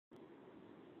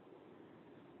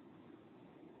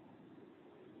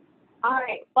All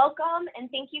right, welcome and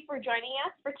thank you for joining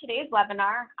us for today's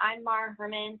webinar. I'm Mara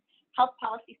Herman, Health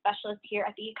Policy Specialist here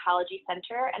at the Ecology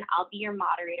Center, and I'll be your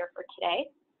moderator for today.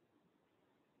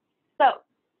 So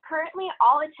currently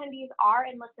all attendees are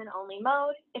in listen-only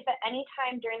mode. If at any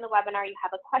time during the webinar you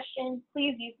have a question,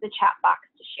 please use the chat box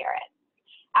to share it.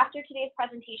 After today's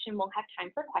presentation, we'll have time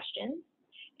for questions.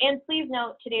 And please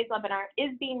note today's webinar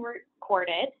is being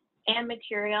recorded and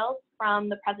materials from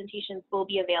the presentations will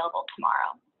be available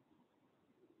tomorrow.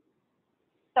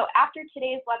 So after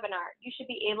today's webinar, you should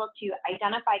be able to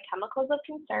identify chemicals of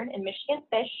concern in Michigan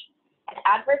fish and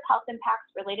adverse health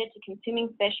impacts related to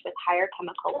consuming fish with higher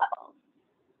chemical levels.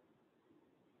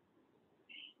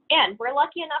 And we're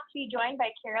lucky enough to be joined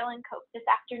by Carolyn Koch this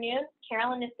afternoon.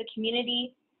 Carolyn is the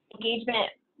Community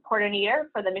Engagement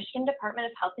Coordinator for the Michigan Department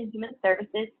of Health and Human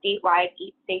Services statewide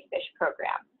Eat Safe Fish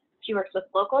program. She works with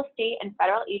local, state, and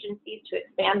federal agencies to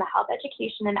expand the health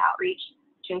education and outreach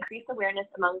to increase awareness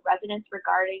among residents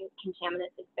regarding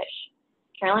contaminants in fish.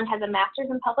 Carolyn has a master's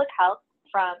in public health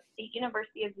from State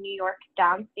University of New York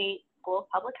Downstate School of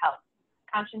Public Health,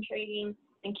 concentrating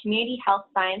in community health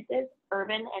sciences,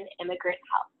 urban and immigrant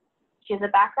health. She has a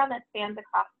background that spans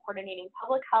across coordinating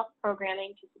public health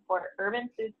programming to support urban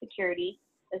food security,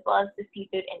 as well as the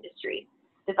seafood industry,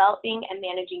 developing and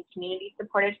managing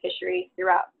community-supported fisheries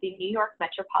throughout the New York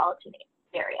metropolitan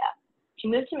area. She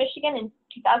moved to Michigan in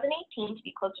 2018 to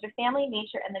be closer to family,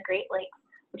 nature, and the Great Lakes,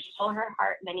 which stole her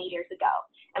heart many years ago.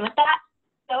 And with that,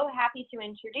 so happy to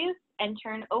introduce and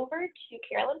turn over to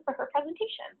Carolyn for her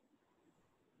presentation.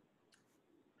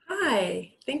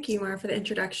 Hi, thank you, Mara, for the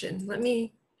introduction. Let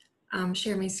me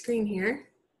share my screen here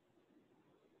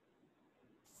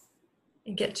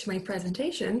and get to my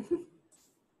presentation.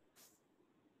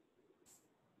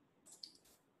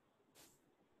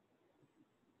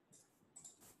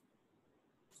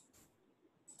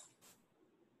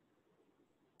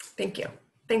 Thank you.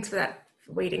 Thanks for that,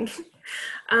 for waiting.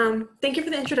 Thank you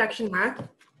for the introduction, Mara.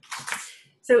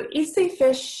 So Eat Safe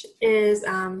Fish is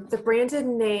the branded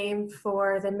name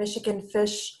for the Michigan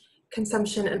Fish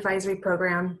Consumption Advisory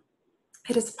Program.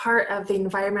 It is part of the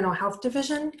Environmental Health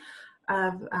Division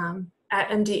of, at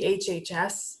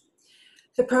MDHHS.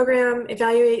 The program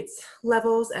evaluates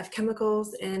levels of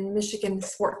chemicals in Michigan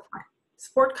sport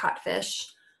caught fish,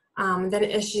 then it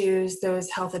issues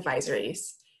those health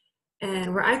advisories.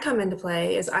 And where I come into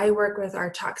play is I work with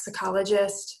our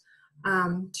toxicologist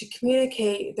to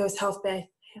communicate those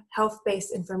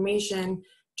health-based information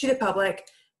to the public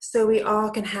so we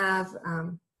all can have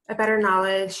a better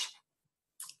knowledge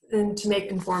and to make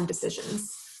informed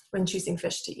decisions when choosing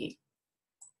fish to eat.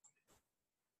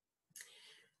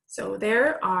 So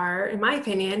there are, in my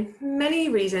opinion, many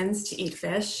reasons to eat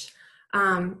fish.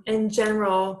 In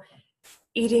general,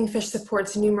 eating fish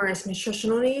supports numerous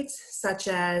nutritional needs, such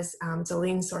as it's a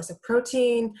lean source of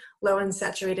protein, low in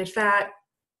saturated fat.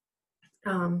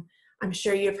 I'm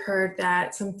sure you've heard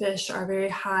that some fish are very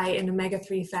high in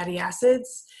omega-3 fatty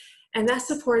acids, and that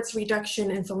supports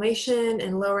reduction in inflammation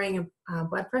and lowering of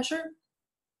blood pressure.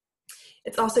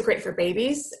 It's also great for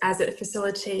babies as it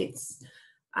facilitates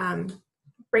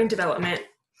brain development.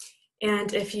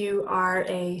 And if you are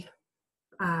a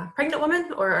pregnant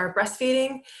woman or are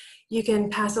breastfeeding, you can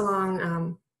pass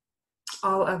along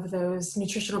all of those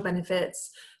nutritional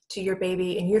benefits to your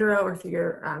baby in utero or through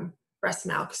your breast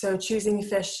milk. So choosing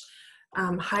fish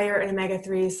higher in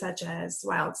omega-3s such as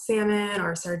wild salmon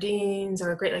or sardines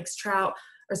or Great Lakes trout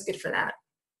is good for that.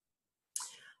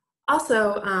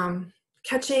 Also,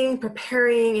 catching,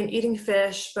 preparing, and eating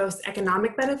fish boasts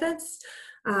economic benefits.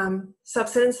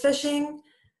 Subsistence fishing,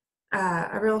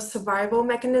 a real survival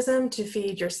mechanism to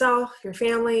feed yourself, your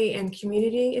family, and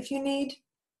community if you need.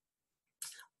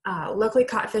 Locally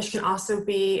caught fish can also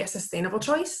be a sustainable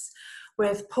choice.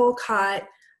 With pole caught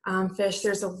fish,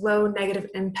 there's a low negative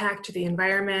impact to the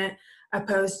environment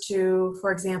opposed to,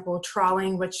 for example,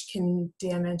 trawling, which can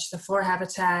damage the flora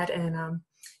habitat and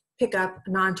pick up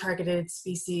non-targeted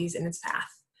species in its path.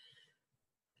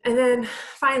 And then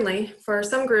finally, for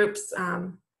some groups,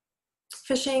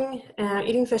 fishing and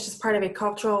eating fish is part of a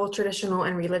cultural, traditional,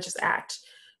 and religious act.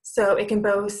 So it can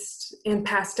boast and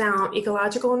pass down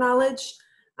ecological knowledge,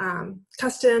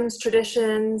 customs,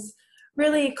 traditions,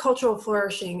 really cultural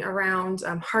flourishing around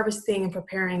harvesting and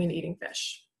preparing and eating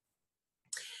fish.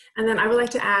 And then I would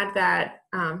like to add that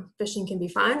fishing can be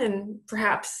fun and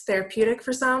perhaps therapeutic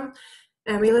for some.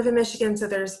 And we live in Michigan, so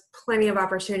there's plenty of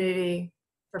opportunity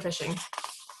for fishing.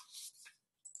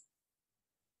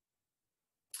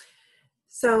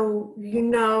 So you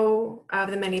know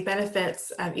of the many benefits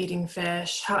of eating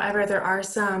fish. However, there are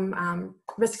some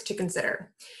risks to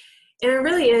consider. And it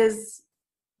really is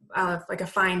like a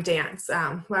fine dance.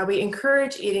 While we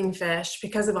encourage eating fish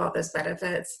because of all those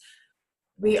benefits,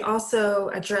 we also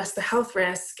address the health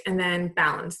risk and then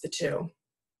balance the two.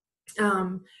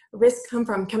 Risks come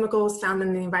from chemicals found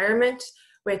in the environment,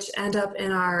 which end up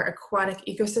in our aquatic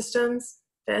ecosystems,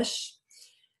 fish.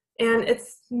 And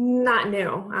it's not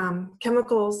new.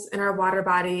 Chemicals in our water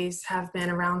bodies have been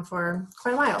around for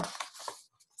quite a while.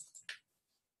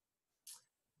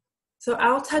 So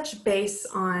I'll touch base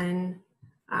on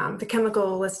the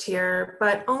chemical list here,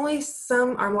 but only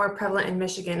some are more prevalent in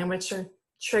Michigan, and which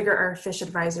trigger our fish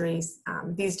advisories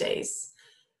these days.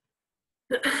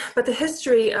 But the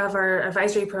history of our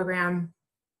advisory program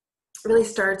really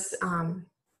starts in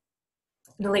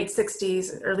the late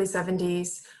 60s, early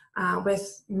 70s,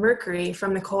 with mercury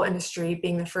from the coal industry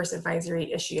being the first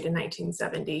advisory issued in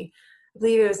 1970. I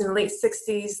believe it was in the late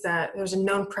 60s that there was a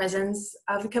known presence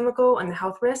of the chemical and the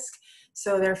health risk,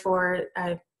 so therefore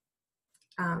a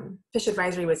fish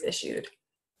advisory was issued.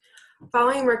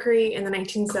 Following mercury in the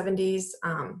 1970s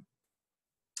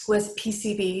was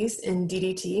PCBs in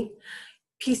DDT.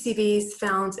 PCBs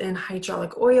found in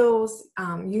hydraulic oils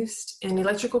used in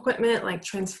electrical equipment like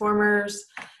transformers,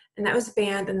 and that was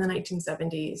banned in the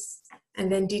 1970s.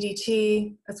 And then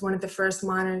DDT is one of the first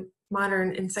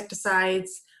modern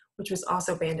insecticides, which was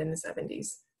also banned in the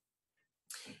 70s.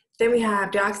 Then we have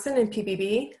dioxin and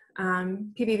PBB.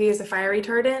 PBB is a fire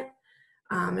retardant.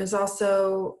 It is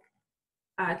also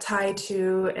tied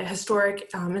to a historic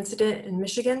incident in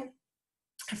Michigan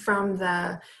from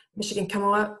the Michigan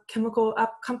Chemical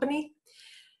Up Company.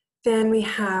 Then we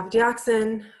have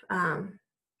dioxin,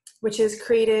 which is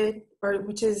created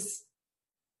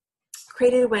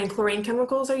when chlorine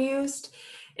chemicals are used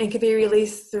and can be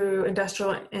released through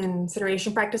industrial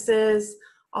incineration practices,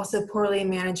 also poorly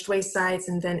managed waste sites,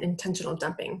 and then intentional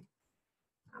dumping.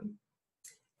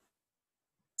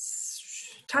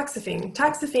 Toxaphene.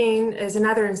 Toxaphene is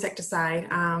another insecticide.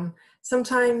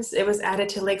 Sometimes it was added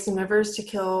to lakes and rivers to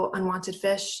kill unwanted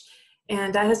fish,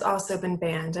 and that has also been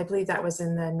banned. I believe that was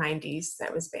in the 90s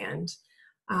that was banned.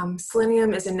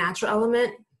 Selenium is a natural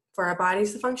element for our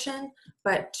bodies to function,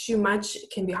 but too much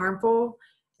can be harmful,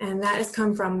 and that has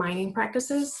come from mining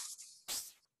practices.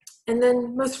 And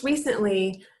then most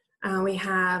recently, we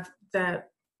have the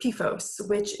PFOS,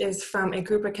 which is from a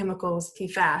group of chemicals,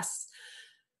 PFAS.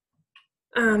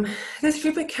 This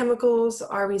group of chemicals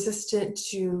are resistant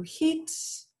to heat,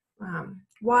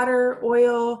 water,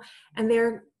 oil, and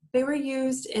they were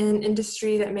used in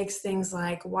industry that makes things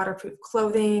like waterproof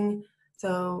clothing,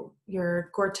 so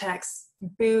your Gore-Tex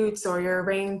boots or your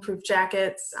rainproof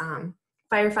jackets,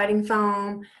 firefighting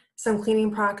foam, some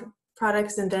cleaning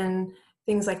products, and then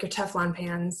things like your Teflon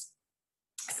pans,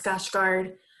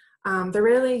 Scotchgard. They're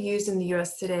rarely used in the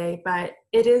US today, but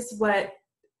it is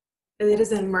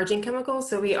an emerging chemical,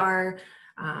 so we are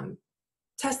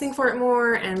testing for it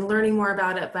more and learning more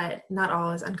about it, but not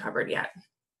all is uncovered yet.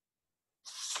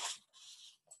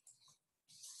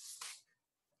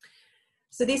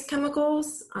 So these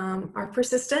chemicals are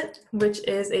persistent, which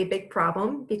is a big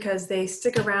problem because they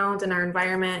stick around in our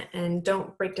environment and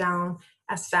don't break down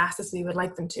as fast as we would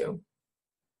like them to.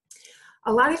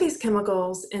 A lot of these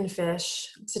chemicals in fish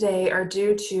today are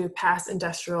due to past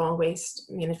industrial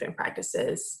waste management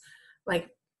practices, like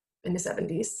in the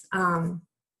 70s.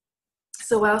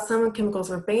 So while some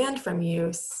chemicals were banned from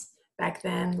use back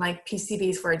then, like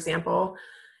PCBs, for example,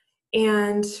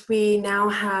 and we now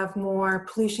have more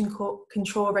pollution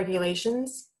control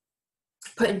regulations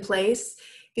put in place,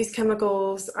 these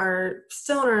chemicals are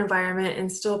still in our environment and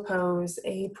still pose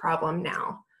a problem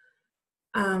now.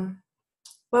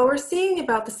 While we're seeing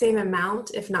about the same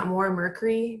amount, if not more,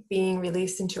 mercury being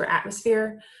released into our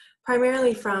atmosphere,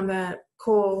 primarily from the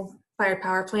coal-fired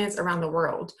power plants around the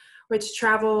world, which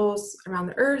travels around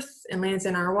the earth and lands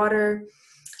in our water,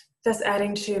 thus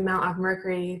adding to the amount of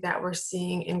mercury that we're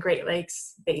seeing in Great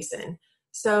Lakes Basin.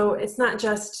 So it's not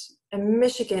just a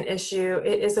Michigan issue,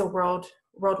 it is a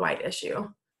worldwide issue.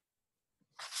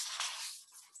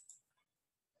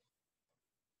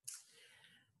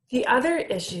 The other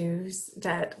issues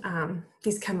that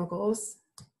we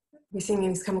see in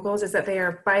these chemicals is that they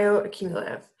are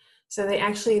bioaccumulative. So they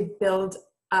actually build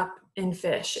up in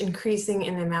fish, increasing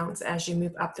in amounts as you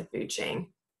move up the food chain.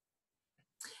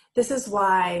 This is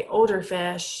why older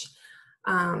fish,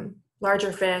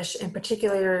 larger fish, in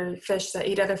particular fish that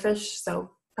eat other fish,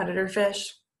 so predator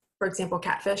fish, for example,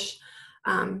 catfish,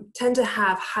 tend to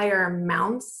have higher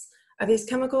amounts of these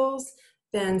chemicals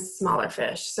than smaller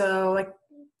fish. So like,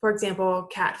 for example,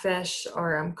 catfish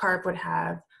or carp would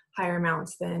have higher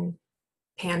amounts than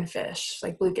panfish,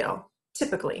 like bluegill,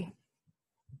 typically.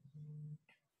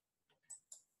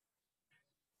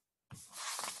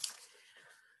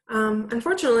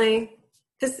 Unfortunately,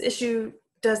 this issue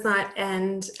does not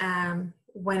end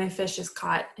when a fish is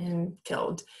caught and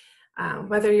killed.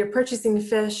 Whether you're purchasing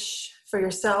fish for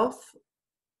yourself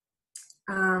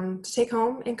to take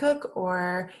home and cook,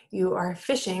 or you are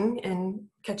fishing and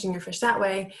catching your fish that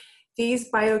way,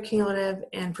 these bioaccumulative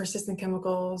and persistent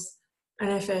chemicals in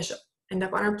a fish end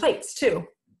up on our plates too.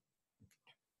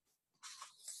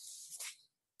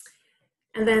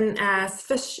 And then as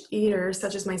fish eaters,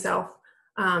 such as myself,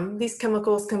 these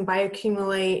chemicals can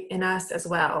bioaccumulate in us as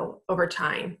well over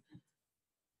time.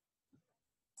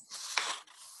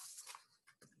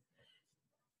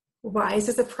 Why is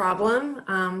this a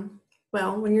problem?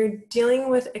 Well, when you're dealing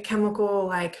with a chemical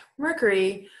like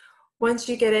mercury, once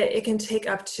you get it, it can take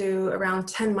up to around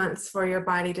 10 months for your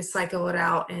body to cycle it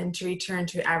out and to return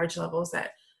to average levels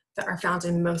that are found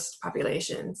in most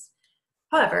populations.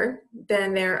 However,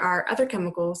 then there are other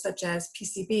chemicals such as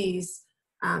PCBs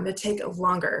that take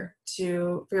longer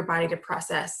for your body to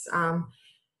process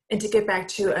and to get back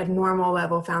to a normal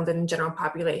level found in general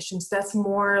population. So that's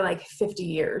more like 50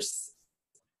 years.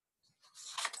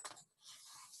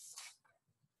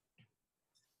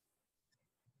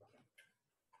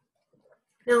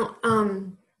 Now,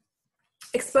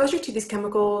 exposure to these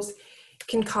chemicals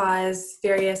can cause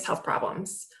various health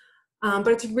problems, but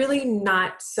it's really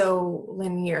not so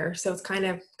linear, so it's kind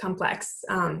of complex.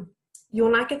 You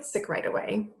will not get sick right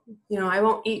away. You know, I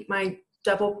won't eat my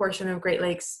double portion of Great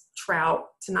Lakes trout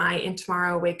tonight and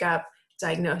tomorrow wake up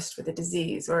diagnosed with a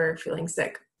disease or feeling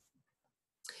sick.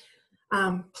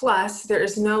 Plus, there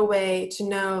is no way to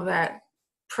know that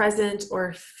present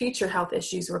or future health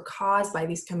issues were caused by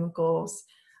these chemicals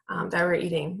that we're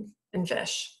eating in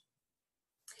fish.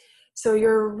 So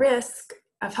your risk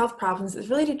of health problems is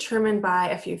really determined by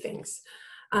a few things.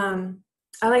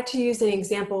 I like to use an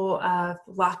example of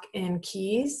lock and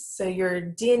keys. So your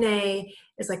DNA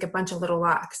is like a bunch of little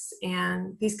locks,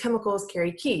 and these chemicals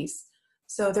carry keys.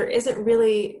 So there isn't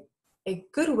really a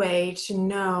good way to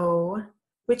know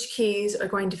which keys are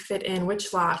going to fit in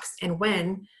which locks and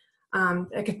when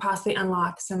it could possibly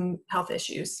unlock some health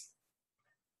issues.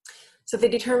 So the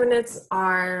determinants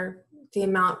are the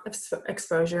amount of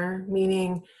exposure,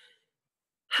 meaning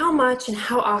how much and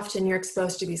how often you're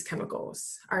exposed to these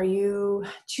chemicals. Are you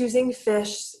choosing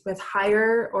fish with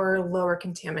higher or lower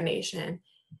contamination?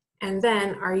 And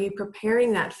then are you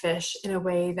preparing that fish in a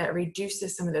way that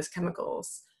reduces some of those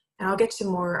chemicals? And I'll get to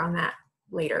more on that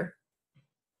later.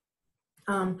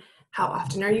 How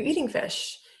often are you eating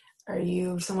fish? Are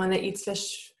you someone that eats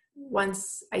fish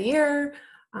once a year,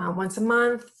 once a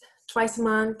month, twice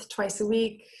a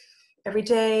week, every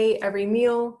day, every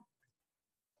meal?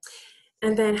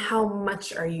 And then how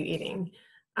much are you eating?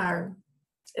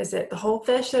 Is it the whole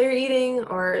fish that you're eating,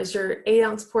 or is your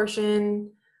 8-ounce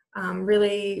portion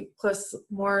really close,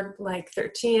 more like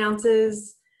 13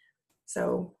 ounces?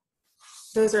 So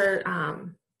those are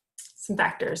some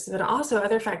factors. But also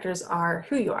other factors are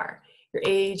who you are, your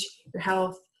age, your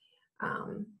health,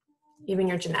 even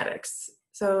your genetics.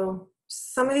 So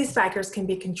some of these factors can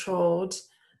be controlled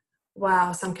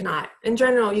while some cannot. In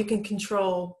general, you can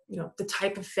control, the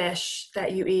type of fish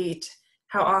that you eat,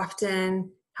 how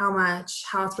often, how much,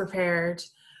 how it's prepared,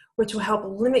 which will help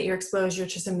limit your exposure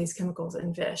to some of these chemicals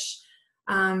in fish.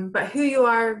 But who you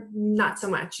are, not so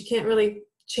much. You can't really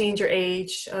change your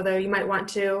age, although you might want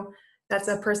to. That's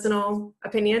a personal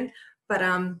opinion. But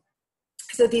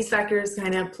so these factors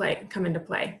kind of come into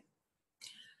play.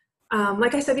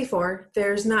 Like I said before,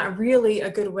 there's not really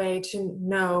a good way to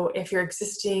know if your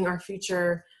existing or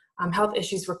future health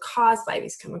issues were caused by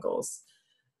these chemicals.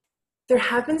 There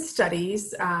have been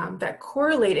studies that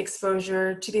correlate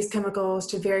exposure to these chemicals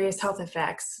to various health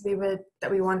effects that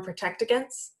we want to protect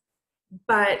against,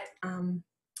 but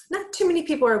not too many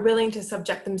people are willing to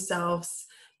subject themselves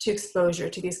to exposure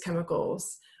to these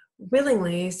chemicals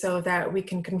willingly so that we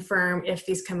can confirm if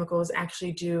these chemicals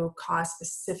actually do cause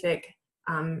specific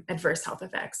adverse health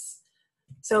effects.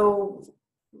 So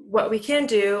what we can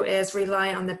do is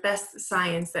rely on the best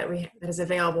science that is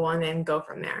available and then go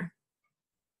from there.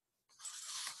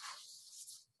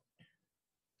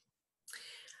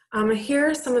 Here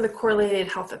are some of the correlated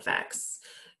health effects.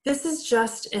 This is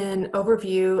just an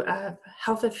overview of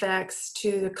health effects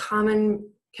to the common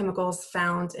chemicals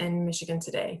found in Michigan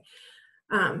today.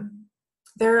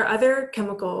 There are other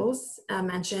chemicals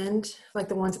mentioned, like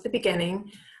the ones at the beginning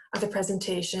of the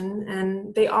presentation,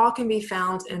 and they all can be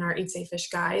found in our Eat Safe Fish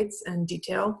guides in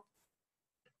detail.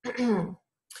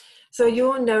 So you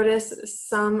will notice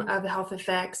some of the health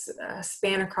effects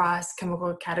span across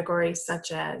chemical categories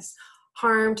such as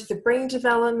harm to the brain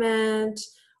development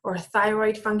or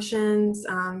thyroid functions,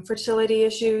 fertility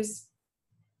issues.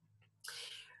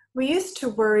 We used to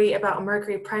worry about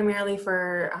mercury primarily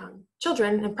for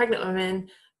children and pregnant women,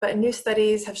 but new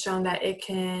studies have shown that it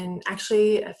can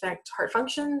actually affect heart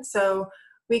function. So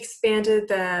we expanded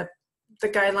the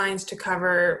guidelines to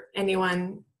cover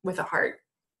anyone with a heart.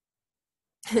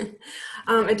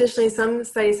 Additionally, some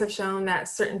studies have shown that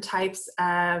certain types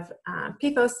of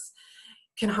PFOS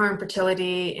can harm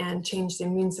fertility and change the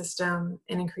immune system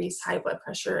and increase high blood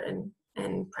pressure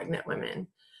in pregnant women.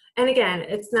 And again,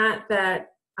 it's not that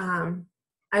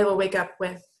I will wake up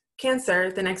with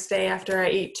cancer the next day after I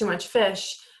eat too much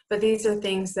fish, but these are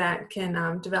things that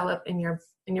can develop in your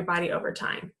body over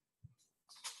time.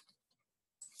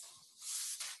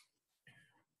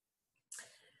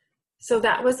 So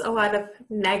that was a lot of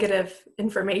negative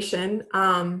information,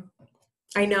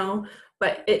 I know,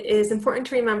 but it is important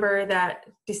to remember that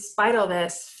despite all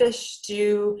this, fish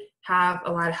do have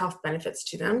a lot of health benefits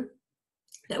to them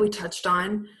that we touched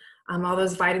on, all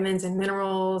those vitamins and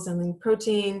minerals and lean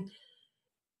protein.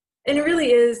 And it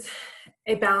really is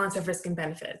a balance of risk and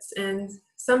benefits. And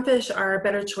some fish are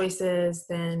better choices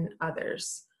than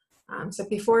others. So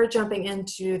before jumping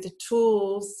into the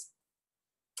tools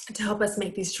to help us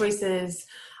make these choices,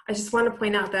 I just want to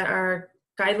point out that our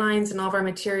guidelines and all of our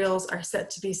materials are set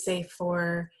to be safe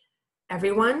for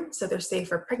everyone. So they're safe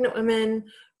for pregnant women,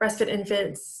 breastfed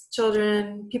infants,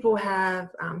 children, people who have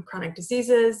chronic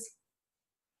diseases.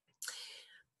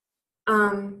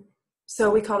 So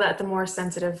we call that the more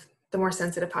sensitive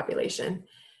population.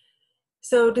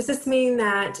 So does this mean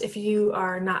that if you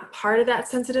are not part of that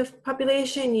sensitive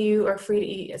population, you are free to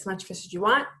eat as much fish as you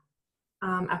want?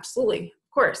 Absolutely,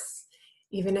 of course.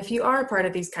 Even if you are part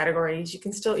of these categories, you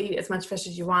can still eat as much fish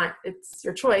as you want. It's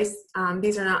your choice.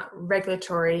 These are not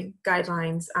regulatory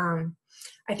guidelines.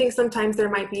 I think sometimes there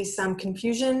might be some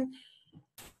confusion.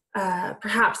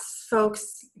 Perhaps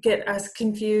folks get us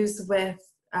confused with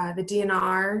the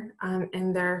DNR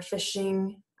and their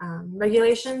fishing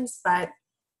regulations, but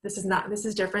this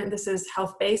is different. This is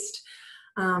health-based.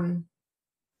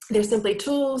 They're simply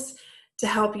tools to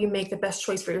help you make the best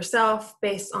choice for yourself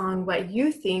based on what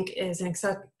you think is an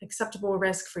acceptable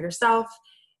risk for yourself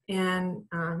and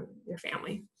your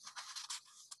family.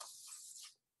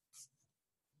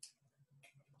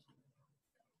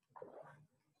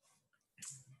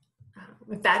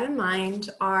 With that in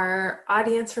mind, our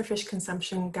audience for fish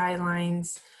consumption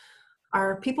guidelines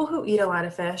are people who eat a lot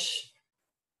of fish,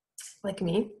 like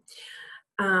me,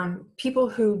 people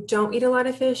who don't eat a lot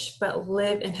of fish but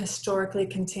live in historically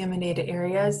contaminated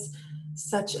areas,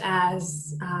 such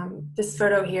as this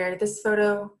photo here. This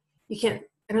photo, I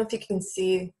don't think you can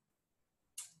see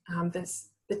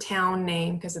the town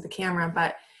name because of the camera,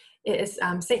 but it is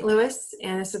St. Louis,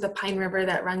 and this is the Pine River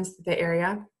that runs through the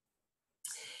area.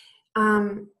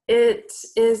 It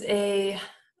is an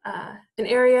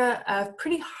area of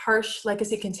pretty harsh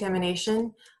legacy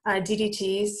contamination,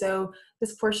 DDT, so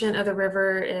this portion of the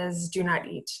river is do not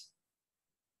eat.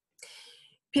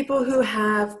 People who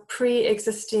have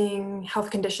pre-existing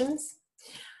health conditions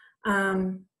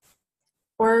or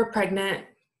are pregnant,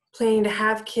 planning to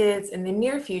have kids in the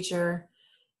near future,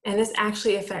 and this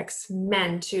actually affects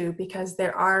men too because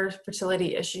there are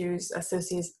fertility issues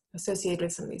associated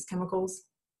with some of these chemicals.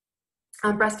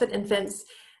 Breastfed infants,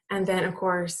 and then of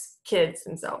course kids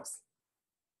themselves.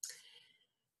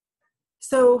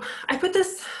 So I took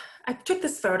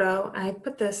this photo. I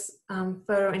put this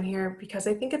photo in here because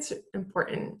I think it's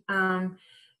important.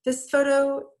 This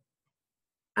photo,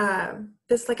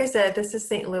 like I said, this is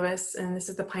St. Louis, and this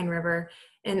is the Pine River.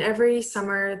 And every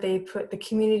summer, the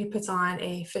community puts on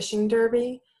a fishing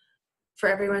derby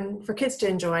for kids to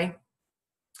enjoy.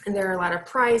 And there are a lot of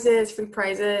prizes, free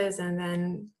prizes, and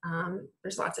then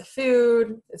there's lots of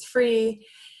food. It's free.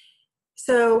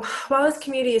 So while this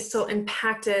community is still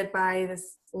impacted by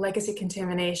this legacy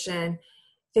contamination,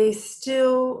 they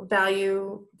still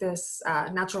value this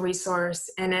natural resource,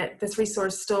 and this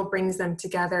resource still brings them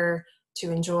together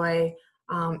to enjoy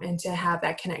and to have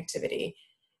that connectivity.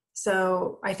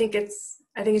 So I think it's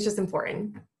just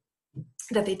important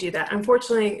that they do that.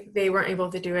 Unfortunately, they weren't able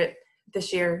to do it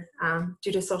this year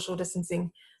due to social distancing,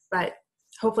 but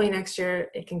hopefully next year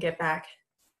it can get back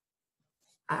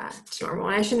to normal.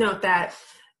 And I should note that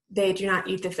they do not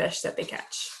eat the fish that they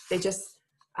catch. They just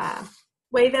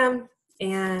weigh them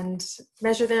and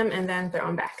measure them and then throw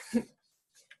them back.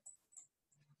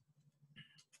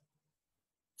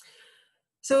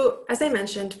 So as I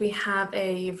mentioned, we have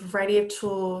a variety of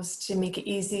tools to make it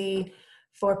easy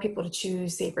for people to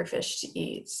choose safer fish to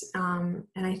eat. And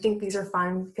I think these are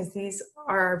fun because these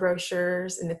are our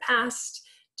brochures in the past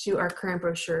to our current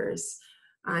brochures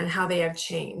and how they have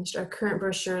changed. Our current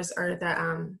brochures are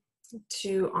the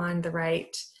two on the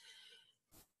right.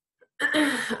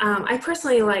 I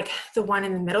personally like the one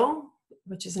in the middle,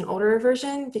 which is an older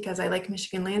version because I like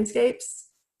Michigan landscapes,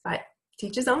 but to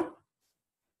each his own.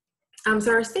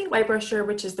 So our statewide brochure,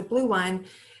 which is the blue one,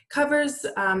 covers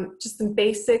just some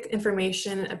basic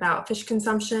information about fish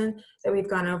consumption that we've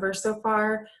gone over so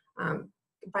far,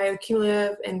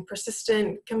 bioaccumulative and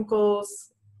persistent chemicals,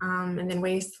 and then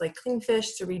ways to like clean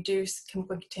fish to reduce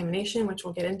chemical contamination, which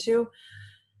we'll get into.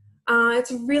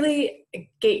 It's really a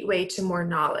gateway to more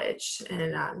knowledge,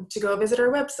 and to go visit our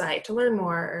website to learn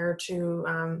more, or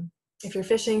to, if you're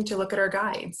fishing, to look at our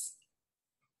guides.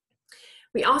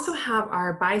 We also have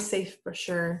our Buy Safe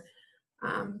brochure,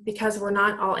 because we're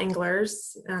not all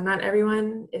anglers. Not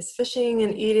everyone is fishing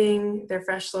and eating their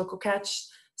fresh local catch.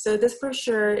 So this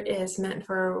brochure is meant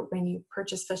for when you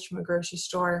purchase fish from a grocery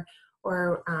store,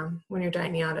 or when you're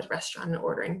dining out at a restaurant and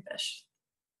ordering fish.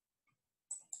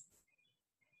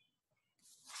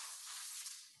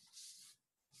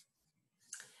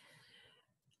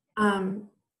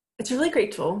 It's a really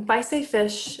great tool. Buy Safe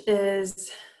Fish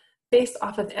is based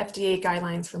off of FDA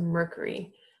guidelines for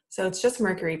mercury. So it's just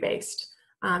mercury based.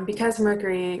 Because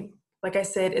mercury, like I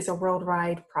said, is a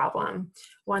worldwide problem,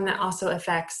 one that also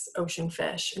affects ocean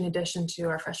fish in addition to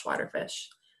our freshwater fish.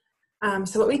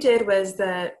 So what we did was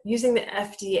using the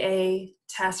FDA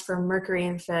test for mercury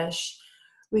in fish,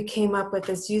 we came up with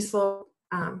this useful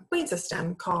point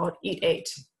system called Eat 8.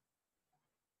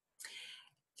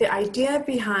 The idea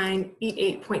behind Eat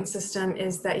 8 point system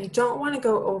is that you don't want to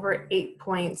go over 8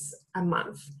 points a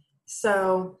month.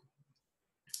 So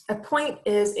a point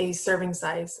is a serving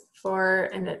size. For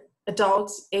an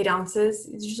adult, 8 ounces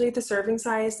is usually the serving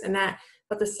size, and that's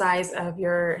about the size of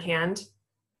your hand.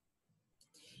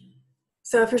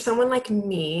 So if you're someone like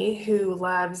me who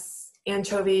loves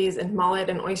anchovies and mullet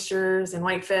and oysters and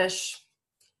whitefish,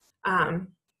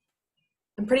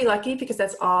 I'm pretty lucky because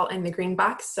that's all in the green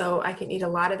box, so I can eat a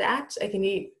lot of that. I can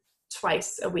eat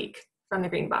twice a week from the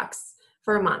green box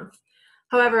for a month.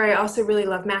 However, I also really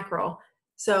love mackerel.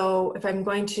 So if I'm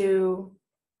going to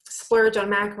splurge on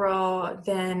mackerel,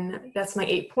 then that's my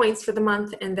 8 points for the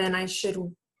month, and then I should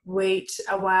wait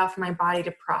a while for my body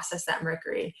to process that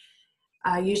mercury,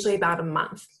 usually about a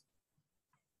month.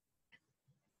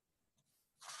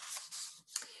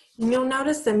 And you'll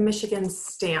notice the Michigan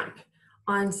stamp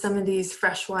on some of these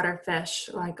freshwater fish,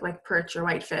 like perch or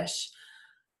whitefish.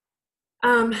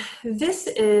 This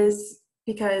is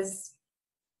because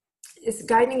it's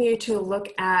guiding you to look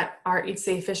at our Eat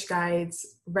Safe Fish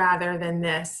guides rather than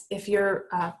this. If you're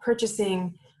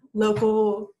purchasing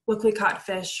locally caught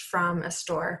fish from a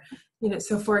store,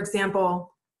 so for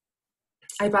example,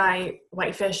 I buy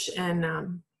whitefish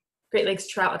and Great Lakes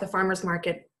trout at the farmer's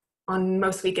market on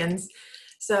most weekends.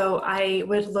 So I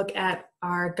would look at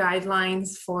our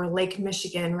guidelines for Lake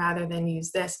Michigan rather than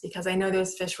use this, because I know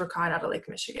those fish were caught out of Lake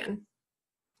Michigan.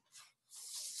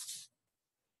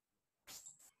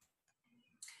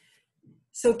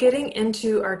 So getting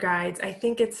into our guides, I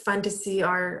think it's fun to see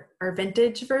our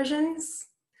vintage versions.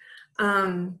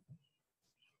 And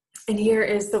here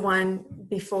is the one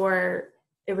before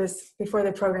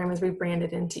the program was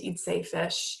rebranded into Eat Safe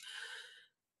Fish.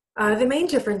 The main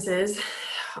differences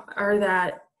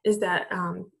is that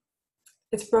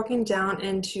it's broken down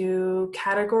into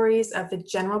categories of the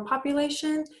general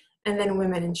population and then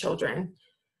women and children.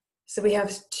 So we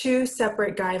have 2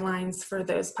 separate guidelines for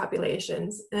those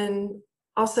populations. And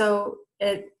also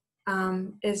it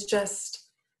is just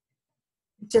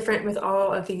different with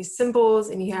all of these symbols,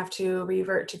 and you have to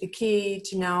revert to the key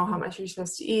to know how much you're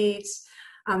supposed to eat.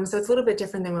 So it's a little bit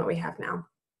different than what we have now.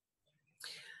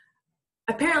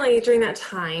 Apparently during that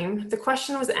time, the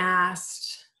question was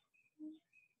asked,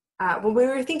 when we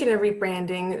were thinking of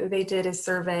rebranding, they did a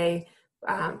survey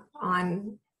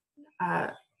on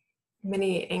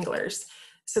many anglers.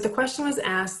 So the question was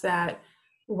asked that,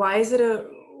 why is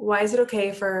it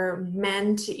okay for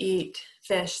men to eat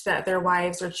fish that their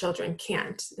wives or children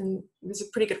can't? And it was a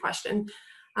pretty good question.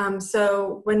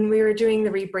 So when we were doing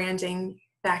the rebranding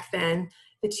back then,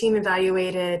 the team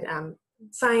evaluated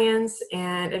science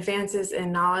and advances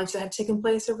in knowledge that have taken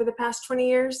place over the past 20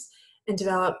 years and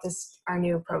developed our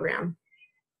new program.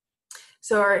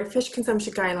 So our fish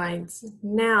consumption guidelines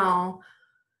now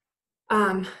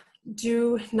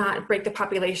do not break the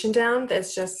population down.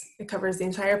 It covers the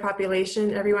entire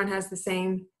population. Everyone has the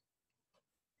same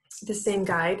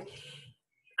guide.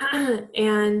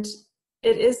 And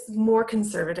it is more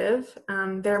conservative.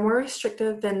 They're more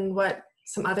restrictive than what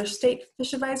some other state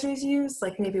fish advisories use,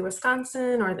 like maybe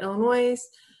Wisconsin or Illinois,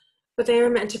 but they are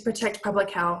meant to protect public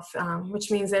health,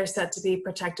 which means they're set to be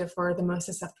protective for the most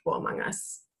susceptible among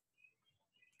us.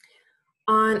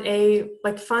 on a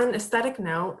fun aesthetic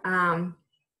note,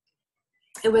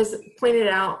 it was pointed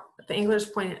out, the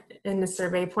anglers in the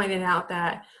survey pointed out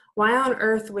that why on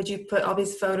earth would you put all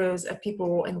these photos of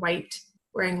people in white,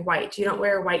 wearing white? You don't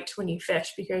wear white when you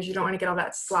fish because you don't want to get all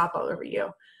that slop all over you.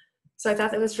 So I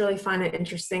thought that was really fun and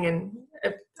interesting and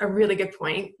a really good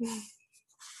point.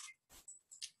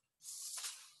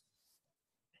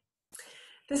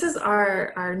 This is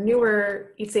our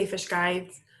newer Eat Safe Fish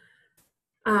guides.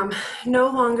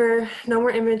 No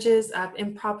more images of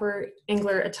improper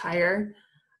angler attire.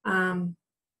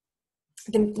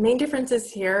 The main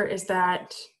differences here is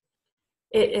that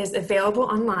it is available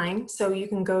online, so you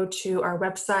can go to our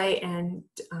website and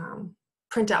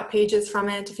print out pages from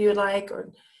it if you would like,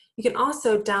 or you can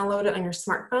also download it on your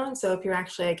smartphone. So if you're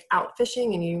actually out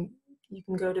fishing and you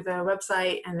can go to the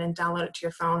website and then download it to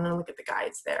your phone and look at the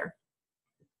guides there.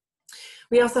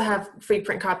 We also have free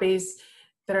print copies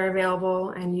that are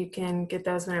available, and you can get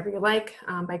those whenever you like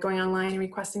by going online and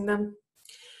requesting them.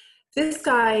 This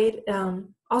guide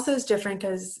also is different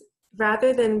because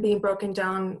rather than being broken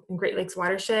down in Great Lakes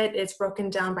watershed, it's broken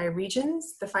down by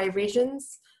regions, the 5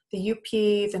 regions, the UP,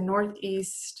 the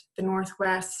Northeast, the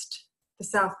Northwest, the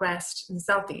Southwest, and the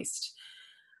Southeast.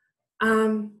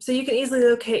 So you can easily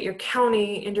locate your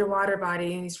county and your water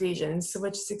body in these regions,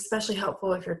 which is especially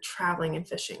helpful if you're traveling and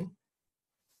fishing.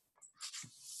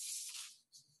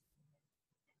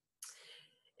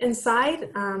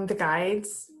 Inside the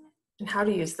guides and how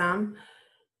to use them,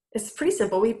 it's pretty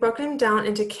simple. We've broken them down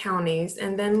into counties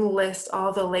and then list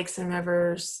all the lakes and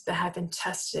rivers that have been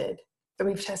tested, that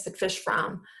we've tested fish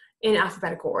from, in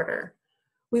alphabetical order.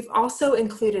 We've also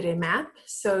included a map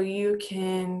so you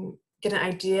can get an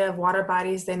idea of water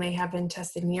bodies that may have been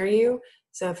tested near you.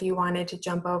 So if you wanted to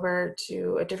jump over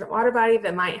to a different water body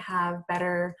that might have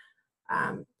better,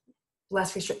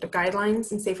 less restrictive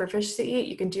guidelines and safer fish to eat,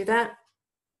 you can do that.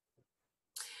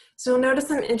 So you'll notice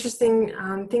some interesting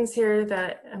things here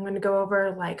that I'm going to go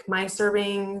over, like my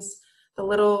servings, the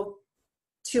little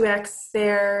 2X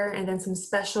there, and then some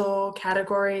special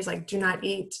categories like do not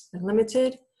eat and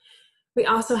limited. We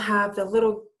also have the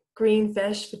little green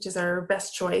fish, which is our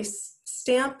best choice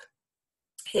stamp.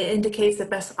 It indicates the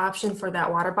best option for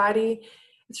that water body.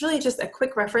 It's really just a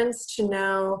quick reference to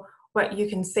know what you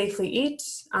can safely eat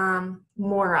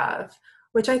more of,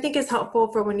 which I think is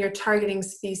helpful for when you're targeting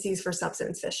species for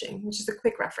subsistence fishing, which is a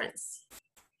quick reference.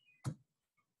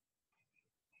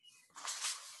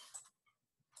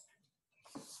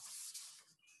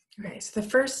 Okay, so the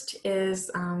first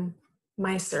is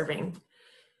my serving.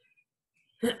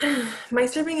 My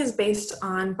serving is based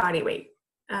on body weight.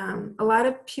 A lot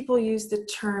of people use the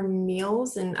term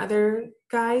meals in other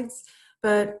guides,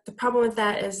 but the problem with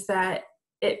that is that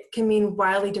it can mean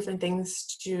wildly different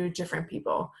things to different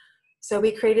people. So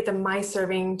we created the My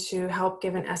Serving to help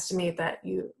give an estimate that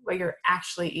what you're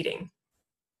actually eating.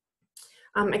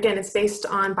 Again, it's based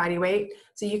on body weight,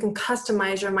 so you can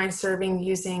customize your My Serving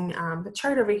using the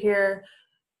chart over here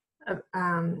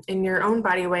in your own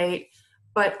body weight.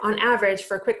 But on average,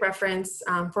 for a quick reference,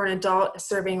 for an adult, a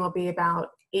serving will be about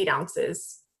 8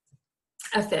 ounces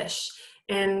of fish.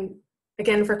 And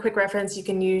again, for a quick reference, you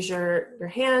can use your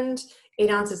hand. 8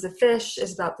 ounces of fish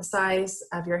is about the size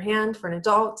of your hand for an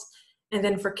adult. And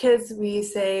then for kids, we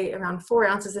say around 4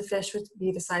 ounces of fish would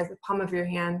be the size of the palm of your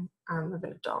hand of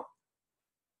an adult.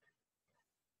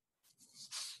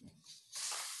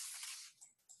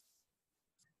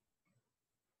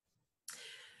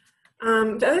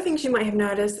 The other things you might have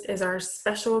noticed is our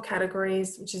special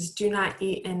categories, which is do not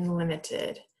eat and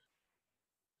limited.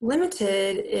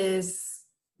 Limited is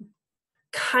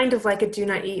kind of like a do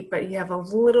not eat, but you have a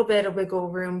little bit of wiggle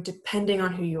room depending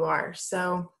on who you are.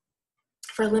 So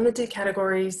for limited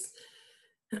categories,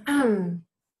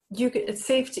 it's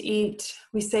safe to eat.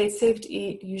 We say it's safe to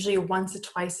eat usually once or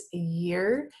twice a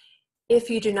year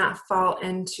if you do not fall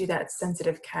into that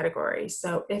sensitive category.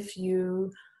 So if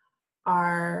you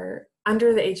are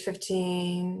under the age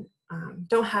 15,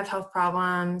 don't have health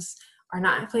problems, are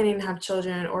not planning to have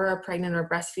children, or are pregnant or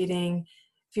breastfeeding,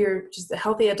 if you're just a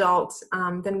healthy adult,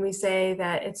 then we say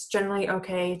that it's generally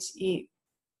okay to eat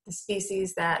the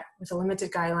species that with a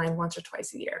limited guideline once or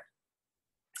twice a year.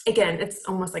 Again, it's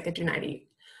almost like a do not eat.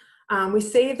 We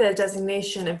say the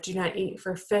designation of do not eat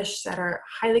for fish that are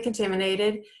highly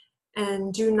contaminated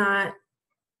and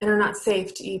are not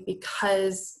safe to eat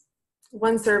because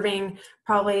one serving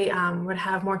probably would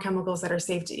have more chemicals that are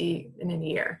safe to eat in a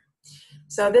year.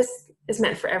 So this is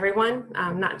meant for everyone,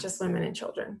 not just women and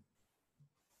children.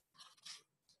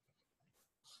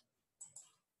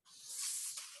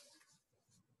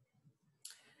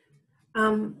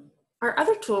 Our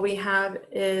other tool we have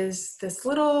is this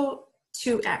little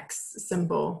 2X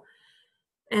symbol.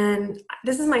 And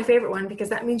this is my favorite one because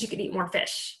that means you could eat more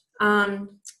fish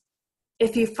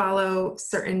if you follow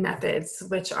certain methods,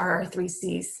 which are our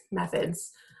 3C's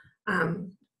methods.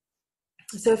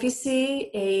 So if you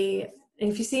see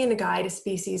in a guide a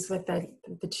species with the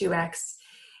 2X,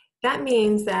 that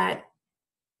means that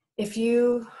if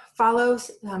you follow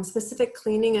specific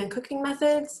cleaning and cooking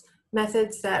methods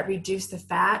that reduce the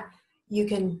fat, you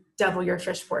can double your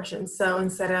fish portion. So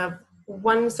instead of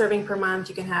 1 serving per month,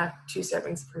 you can have 2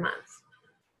 servings per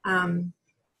month.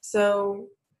 So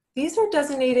these are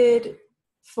designated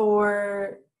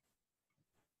for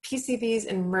PCBs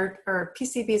and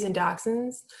PCBs and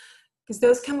dioxins, because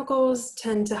those chemicals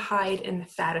tend to hide in the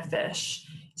fat of fish.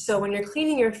 So when you're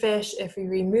cleaning your fish, if you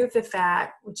remove the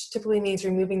fat, which typically means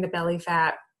removing the belly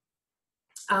fat,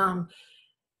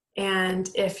 and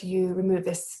if you remove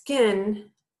the skin,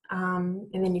 and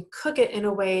then you cook it in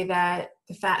a way that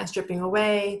the fat is dripping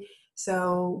away,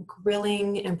 so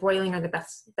grilling and broiling are the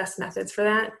best methods for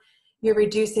that, you're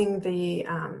reducing the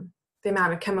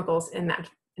amount of chemicals in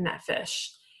that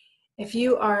fish. If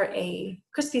you are a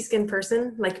crispy skin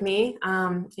person like me,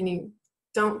 and you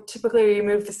don't typically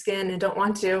remove the skin and don't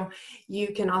want to,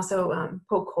 you can also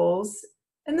poke holes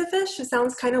in the fish. It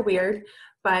sounds kind of weird,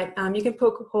 but you can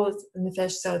poke holes in the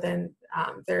fish, so then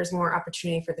there's more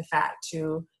opportunity for the fat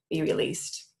to be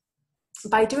released.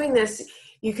 By doing this,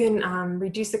 you can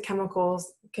reduce the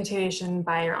chemicals contamination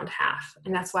by around half,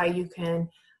 and that's why you can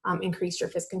increase your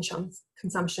fish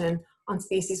consumption on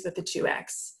species with the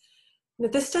 2X. Now,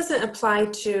 this doesn't apply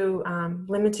to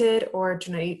limited or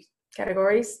do not eat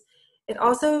categories. It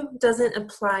also doesn't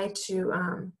apply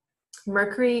to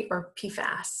mercury or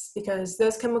PFAS, because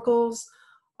those chemicals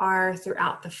are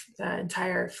throughout the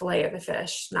entire fillet of the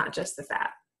fish, not just the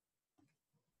fat.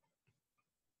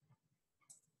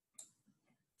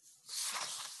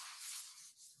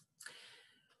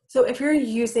 So if you're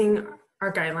using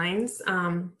our guidelines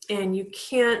and you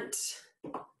can't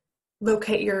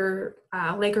locate your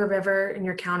lake or river in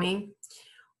your county,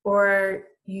 or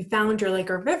you found your lake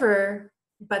or river,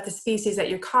 but the species that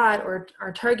you caught or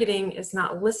are targeting is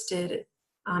not listed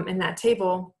in that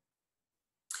table,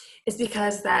 it's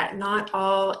because that not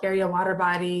all area water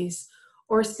bodies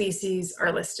or species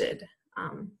are listed.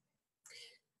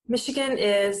 Michigan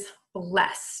is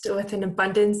blessed with an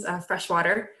abundance of fresh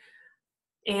water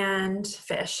and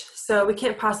fish, so we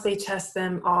can't possibly test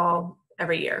them all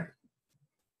every year.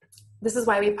 This is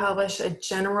why we publish a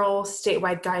general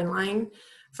statewide guideline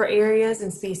for areas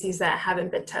and species that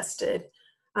haven't been tested.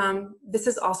 This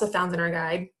is also found in our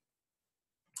guide.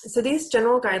 So these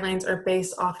general guidelines are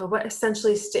based off of what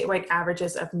essentially statewide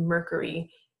averages of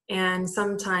mercury and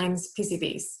sometimes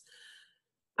PCBs.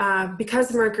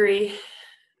 Because mercury,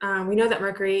 we know that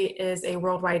mercury is a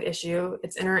worldwide issue.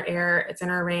 It's in our air, it's in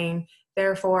our rain.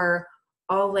 Therefore,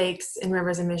 all lakes and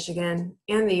rivers in Michigan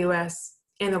and the US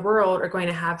and the world are going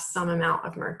to have some amount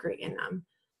of mercury in them.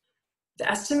 The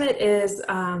estimate in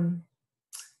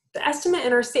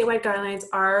our statewide guidelines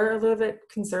are a little bit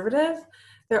conservative.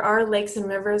 There are lakes and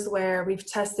rivers where we've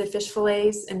tested fish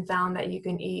fillets and found that you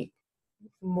can eat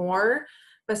more,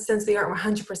 but since we aren't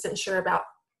 100% sure about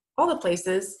all the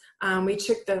places, we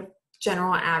took the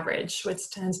general average, which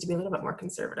tends to be a little bit more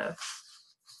conservative.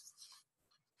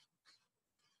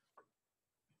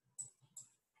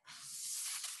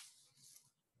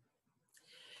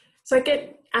 So I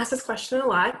get asked this question a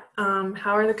lot.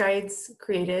 How are the guides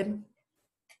created?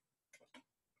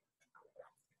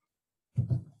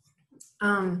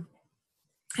 And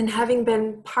having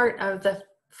been part of the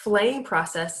filleting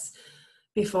process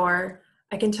before,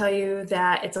 I can tell you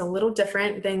that it's a little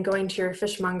different than going to your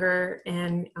fishmonger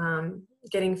and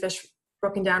getting fish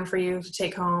broken down for you to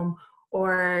take home,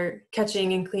 or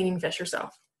catching and cleaning fish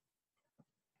yourself.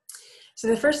 So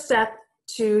the first step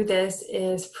to this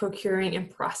is procuring and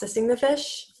processing the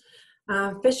fish.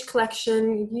 Fish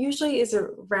collection usually is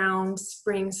around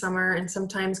spring, summer, and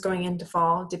sometimes going into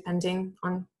fall, depending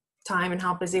on time and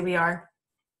how busy we are.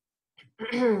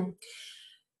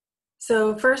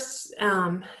 So first,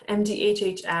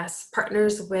 MDHHS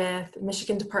partners with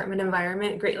Michigan Department of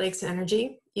Environment, Great Lakes and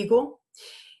Energy, EGLE,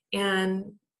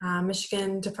 and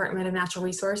Michigan Department of Natural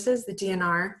Resources, the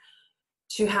DNR,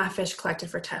 to have fish collected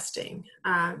for testing.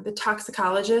 The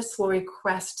toxicologists will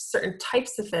request certain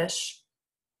types of fish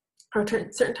or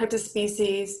certain types of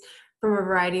species from a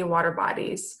variety of water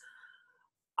bodies.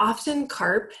 Often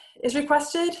carp is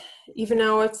requested, even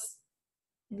though it's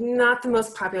not the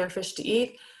most popular fish to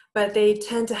eat, but they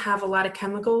tend to have a lot of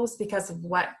chemicals because of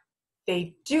what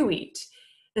they do eat.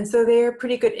 And so they're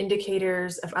pretty good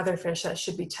indicators of other fish that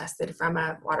should be tested from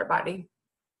a water body.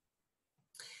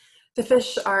 The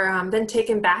fish are then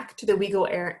taken back to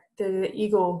the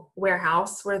Eagle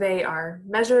warehouse, where they are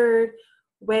measured,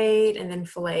 weighed, and then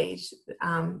filleted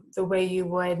the way you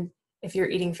would if you're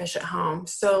eating fish at home.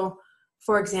 So,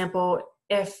 for example,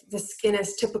 if the skin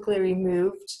is typically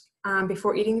removed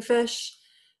before eating fish,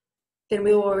 then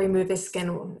we will remove the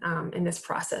skin in this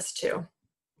process too.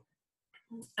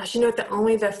 I should note that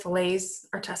only the fillets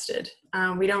are tested.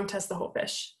 We don't test the whole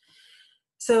fish.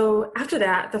 So after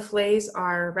that, the fillets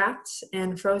are wrapped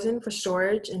and frozen for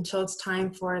storage until it's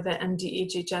time for the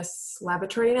MDHHS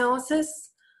laboratory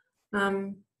analysis.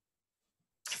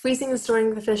 Freezing and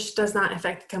storing the fish does not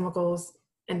affect the chemicals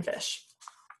in fish.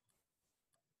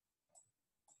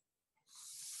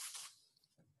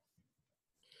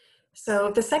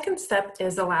 So the second step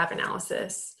is a lab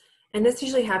analysis, and this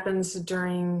usually happens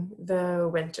during the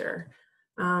winter.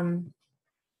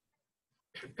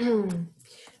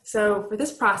 So for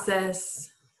this process,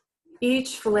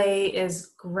 each fillet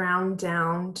is ground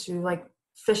down to like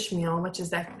fish meal, which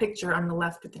is that picture on the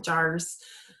left with the jars.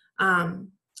 And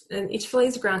each fillet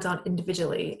is ground down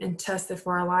individually and tested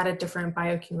for a lot of different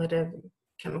bioaccumulative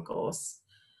chemicals.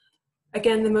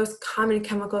 Again, the most common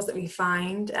chemicals that we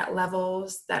find at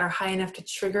levels that are high enough to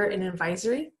trigger an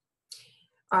advisory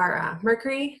are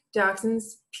mercury, dioxins,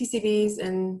 PCBs,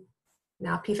 and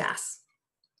now PFAS.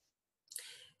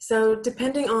 So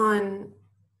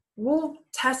we'll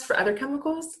test for other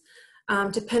chemicals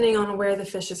depending on where the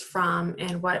fish is from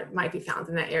and what might be found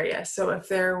in that area. So if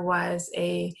there was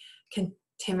a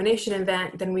contamination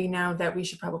event, then we know that we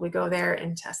should probably go there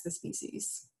and test the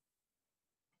species.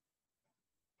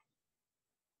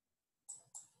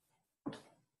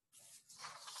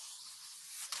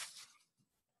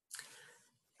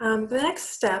 The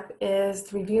next step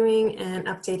is reviewing and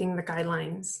updating the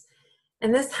guidelines.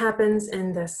 And this happens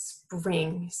in the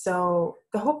spring. So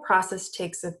the whole process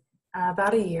takes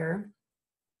about a year,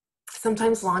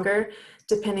 sometimes longer,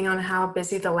 depending on how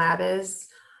busy the lab is.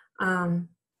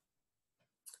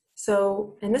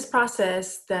 So in this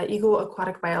process, the Eagle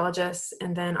aquatic biologists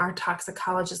and then our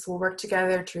toxicologists will work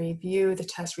together to review the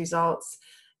test results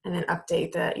and then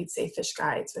update the Eat Safe Fish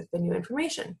guides with the new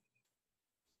information.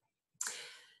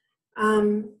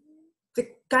 The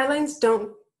guidelines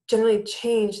don't generally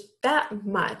change that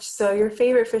much. So your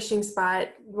favorite fishing spot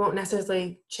won't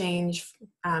necessarily change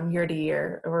year to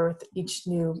year or with each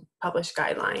new published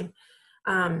guideline.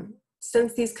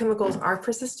 Since these chemicals are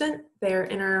persistent, they're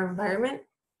in our environment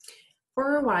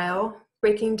for a while,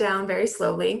 breaking down very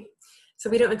slowly. So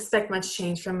we don't expect much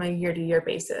change from a year-to-year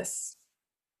basis.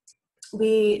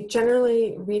 We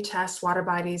generally retest water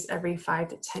bodies every 5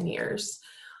 to 10 years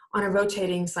on a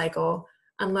rotating cycle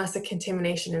unless a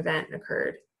contamination event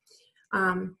occurred.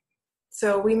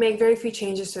 So we make very few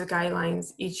changes to the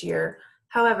guidelines each year.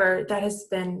 However, that has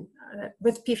been,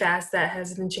 with PFAS, that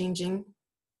has been changing.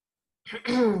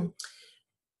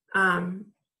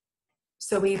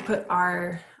 So we put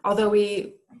although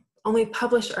we only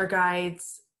publish our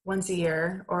guides once a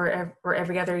year or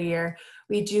every other year,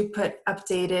 we do put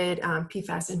updated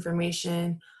PFAS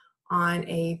information on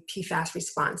a PFAS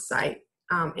response site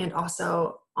and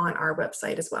also on our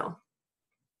website as well.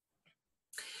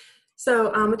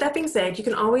 So with that being said, you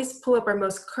can always pull up our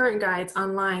most current guides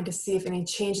online to see if any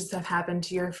changes have happened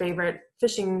to your favorite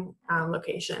fishing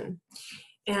location.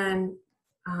 And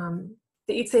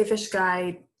the Eat Safe Fish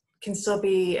Guide can still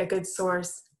be a good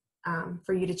source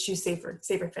for you to choose safer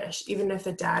fish, even if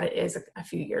the data is a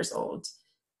few years old.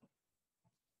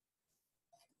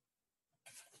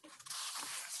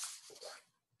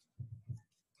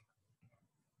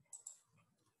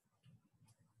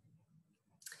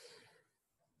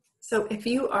 So if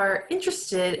you are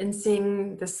interested in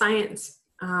seeing the science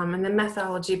and the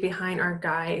methodology behind our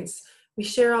guides, we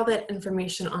share all that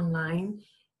information online.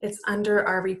 It's under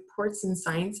our Reports and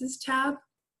Sciences tab.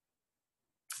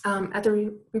 At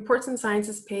the Reports and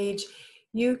Sciences page,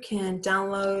 you can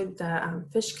download the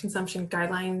Fish Consumption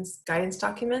Guidelines Guidance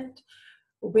document,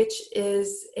 which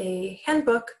is a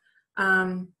handbook.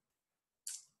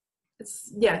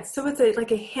 It's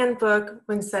like a handbook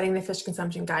when setting the fish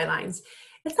consumption guidelines.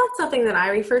 It's not something that I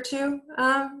refer to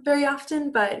very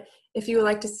often, but if you would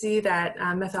like to see that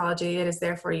methodology, it is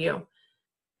there for you.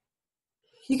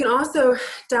 You can also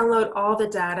download all the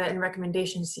data and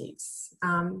recommendation sheets.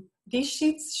 These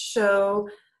sheets show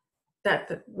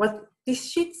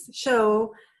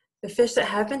the fish that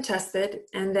have been tested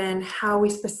and then how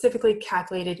we specifically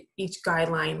calculated each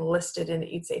guideline listed in the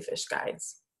Eat Safe Fish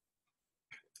guides.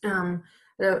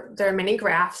 There are many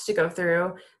graphs to go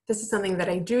through. This is something that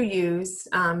I do use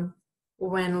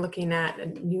when looking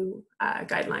at new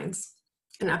guidelines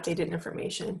and updated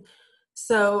information.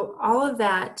 So all of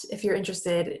that, if you're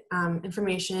interested,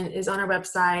 information is on our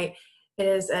website. It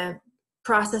is a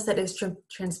process that is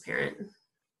transparent.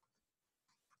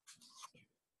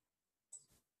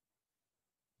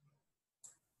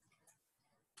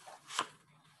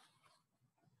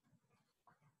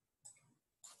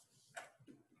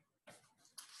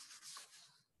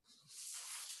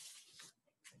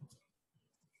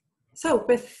 So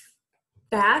with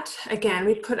that, again,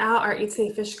 we put out our Eat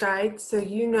Safe Fish Guide so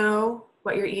you know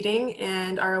what you're eating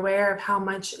and are aware of how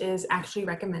much is actually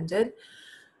recommended.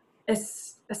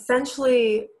 It's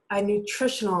essentially a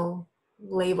nutritional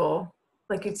label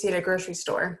like you'd see at a grocery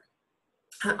store,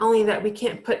 only that we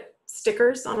can't put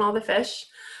stickers on all the fish.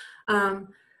 So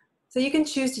you can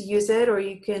choose to use it or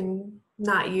you can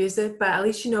not use it, but at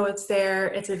least you know it's there,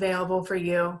 it's available for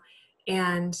you.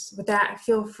 And with that,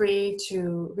 feel free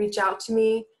to reach out to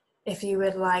me if you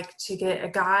would like to get a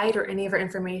guide or any of our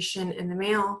information in the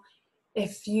mail.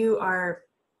 If you are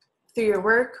through your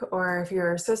work or if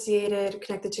you're associated,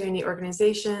 connected to any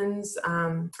organizations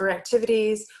or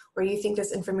activities where you think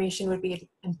this information would be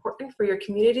important for your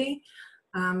community,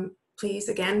 please,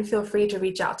 again, feel free to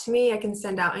reach out to me. I can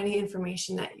send out any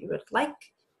information that you would like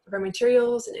of our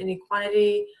materials in any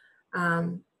quantity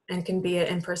and can be an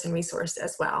in-person resource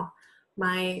as well.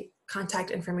 My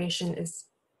contact information is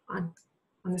on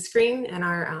the screen and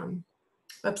our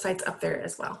website's up there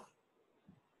as well.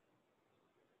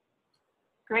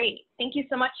 Great. Thank you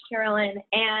so much, Carolyn.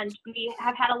 And we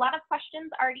have had a lot of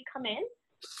questions already come in.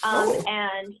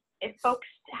 And if folks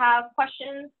have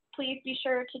questions, please be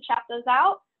sure to chat those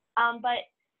out. But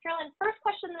Carolyn, first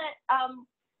question that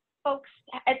folks,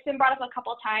 it's been brought up a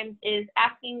couple of times, is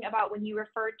asking about when you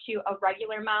refer to a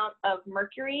regular amount of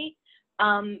mercury.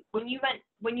 When you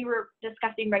were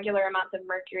discussing regular amounts of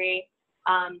mercury,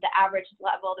 the average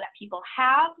level that people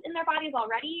have in their bodies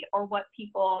already, or what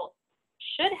people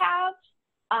should have,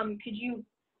 could you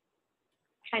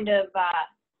kind of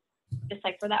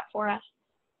decipher that for us?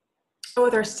 Oh,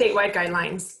 with our statewide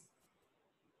guidelines.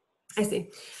 I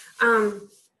see.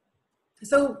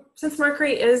 So since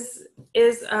mercury is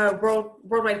a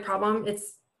worldwide problem,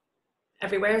 it's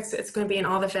everywhere. It's going to be in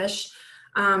all the fish.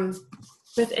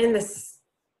 Within this,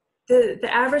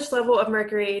 the average level of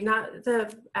mercury, not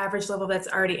the average level that's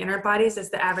already in our bodies, is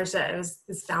the average that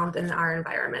is found in our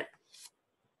environment.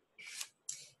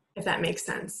 If that makes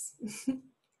sense.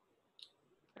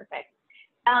 Perfect.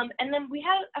 And then we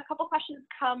had a couple questions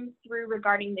come through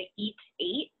regarding the Eat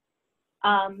 8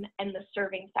 and the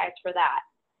serving size for that.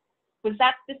 Was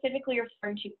that specifically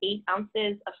referring to 8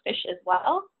 ounces of fish as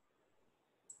well?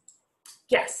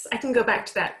 Yes, I can go back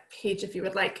to that page if you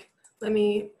would like. Let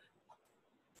me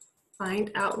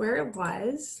find out where it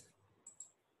was.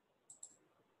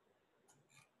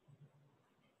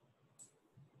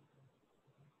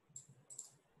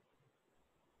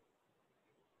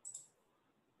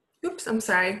 Oops, I'm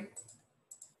sorry.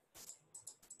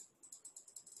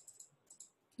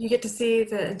 You get to see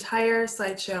the entire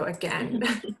slideshow again.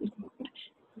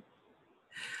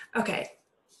 Okay.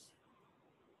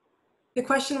 The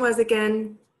question was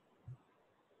again?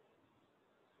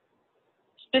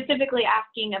 Specifically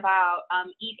asking about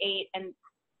Eat 8, and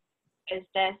is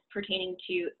this pertaining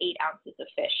to 8 ounces of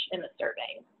fish in the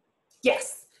serving?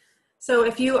 Yes. So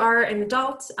if you are an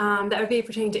adult, that would be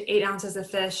pertaining to 8 ounces of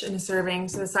fish in a serving,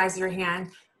 so the size of your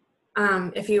hand.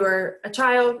 If you are a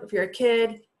child, if you're a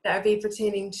kid, that would be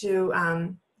pertaining to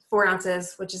 4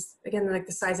 ounces, which is, again, like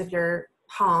the size of your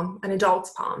palm, an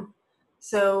adult's palm.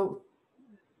 So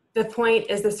the point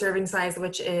is the serving size,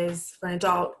 which is for an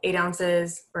adult, 8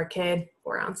 ounces, for a kid,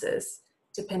 4 ounces,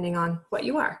 depending on what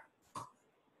you are.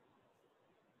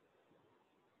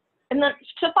 And then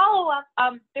to follow up,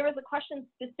 there was a question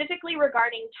specifically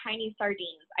regarding tiny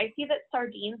sardines. I see that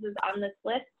sardines is on this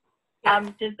list. Yeah.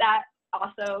 Does that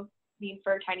also mean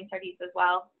for tiny sardines as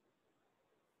well?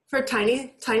 For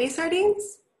tiny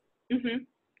sardines? Mm-hmm.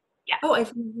 Yeah. Oh,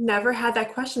 I've never had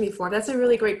that question before. That's a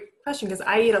really great question because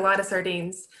I eat a lot of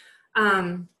sardines.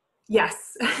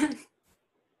 Yes.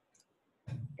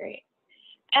 Great.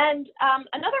 And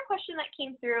another question that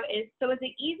came through is, so is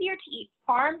it easier to eat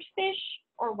farmed fish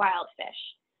or wild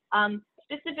fish?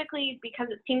 Specifically because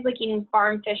it seems like eating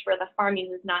farmed fish where the farm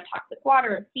uses non-toxic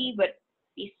water and feed would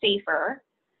be safer.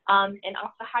 And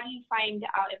also, how do you find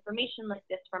out information like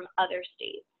this from other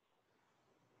states?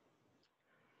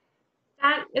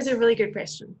 That is a really good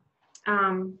question.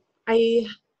 I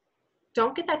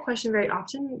don't get that question very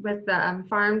often with the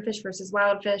farmed fish versus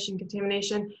wild fish and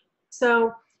contamination.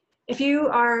 So if you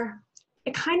are,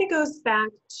 it kind of goes back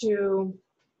to,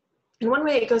 in one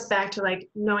way it goes back to like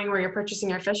knowing where you're purchasing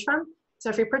your fish from. So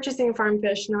if you're purchasing farm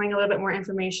fish, knowing a little bit more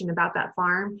information about that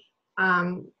farm,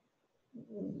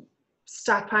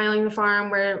 stockpiling the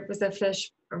farm, where was the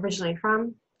fish originally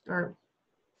from,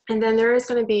 and then there is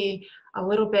going to be a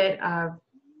little bit of,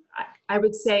 I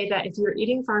would say that if you're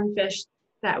eating farm fish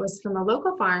that was from a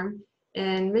local farm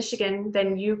in Michigan,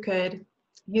 then you could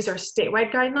use our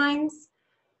statewide guidelines,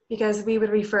 because we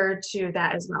would refer to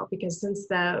that as well, because since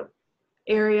the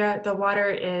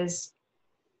water is,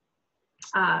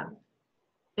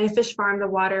 in a fish farm, the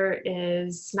water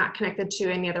is not connected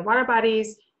to any other water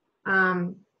bodies.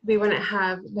 We wouldn't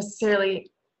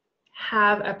necessarily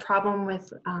have a problem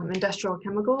with industrial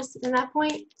chemicals in that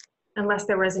point, unless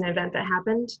there was an event that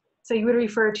happened. So you would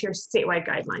refer to your statewide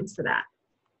guidelines for that,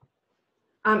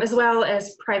 as well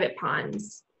as private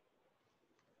ponds.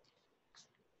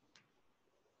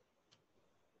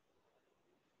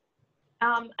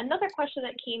 Another question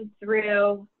that came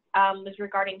through was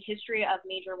regarding history of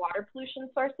major water pollution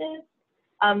sources.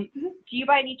 Do you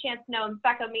by any chance know, and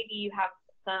Becca, maybe you have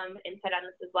some insight on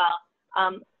this as well,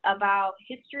 about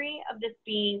history of this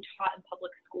being taught in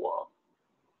public schools?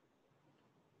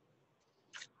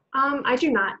 I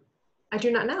do not. I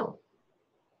do not know.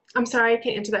 I'm sorry, I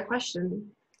can't answer that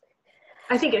question.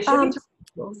 I think it should be taught in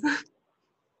schools.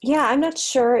 Yeah, I'm not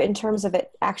sure in terms of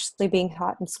it actually being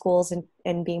taught in schools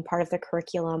and being part of the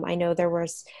curriculum. I know there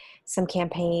was some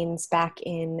campaigns back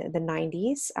in the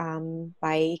 90s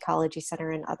by Ecology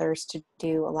Center and others to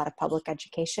do a lot of public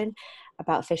education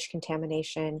about fish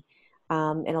contamination.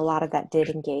 And a lot of that did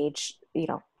engage,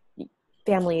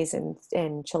 families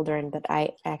and children, but I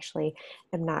actually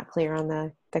am not clear on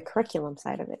the curriculum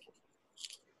side of it.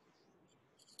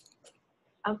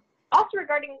 Also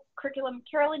regarding curriculum,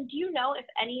 Carolyn, do you know if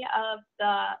any of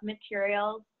the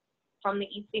materials from the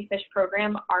Eat Safe Fish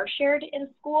program are shared in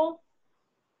schools?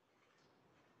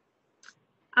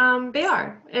 They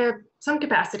are, some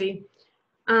capacity.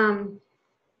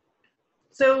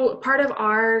 So part of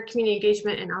our community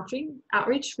engagement and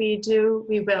outreach, we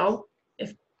will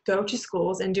go to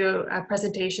schools and do a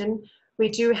presentation. We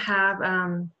do have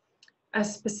a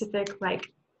specific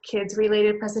kids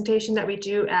related presentation that we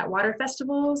do at water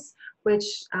festivals, which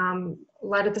a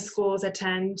lot of the schools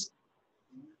attend,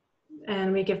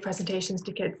 and we give presentations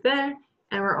to kids there.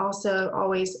 And we're also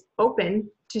always open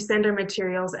to send our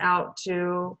materials out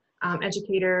to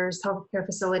educators, healthcare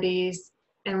facilities,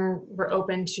 and we're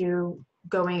open to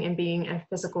going and being a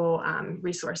physical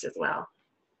resource as well.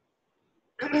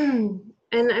 And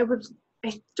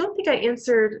I don't think I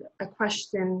answered a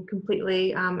question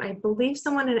completely. I believe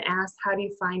someone had asked, how do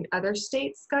you find other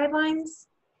states' guidelines?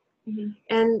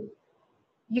 And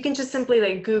you can just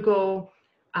simply Google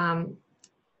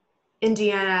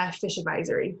Indiana Fish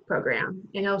Advisory Program,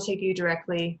 and it'll take you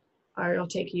directly, or it'll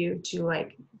take you to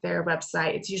their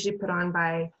website. It's usually put on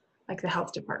by the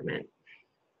health department.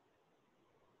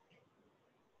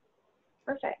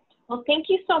 Perfect. Well, thank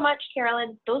you so much,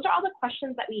 Carolyn. Those are all the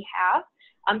questions that we have.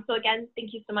 So again,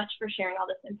 thank you so much for sharing all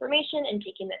this information and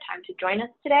taking the time to join us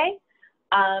today.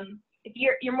 If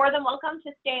you're more than welcome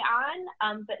to stay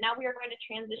on, but now we are going to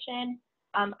transition.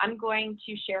 I'm going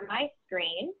to share my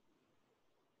screen.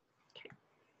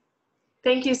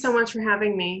 Thank you so much for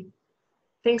having me.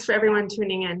 Thanks for everyone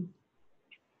tuning in.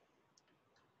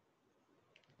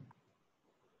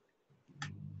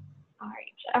 All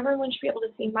right, so everyone should be able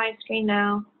to see my screen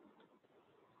now.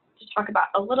 To talk about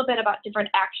a little bit about different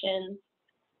actions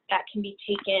that can be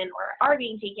taken or are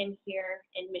being taken here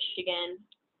in Michigan.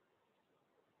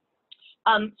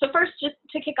 So first, just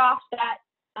to kick off that,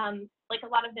 like a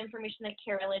lot of the information that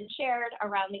Carolyn shared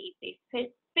around the Eat Safe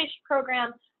Fish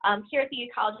program, here at the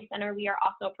Ecology Center, we are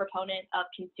also a proponent of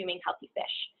consuming healthy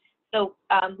fish. So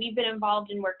we've been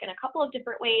involved in work in a couple of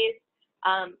different ways,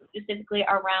 specifically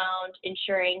around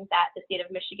ensuring that the state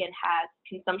of Michigan has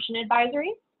consumption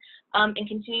advisories, and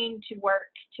continuing to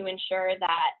work to ensure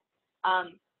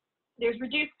that there's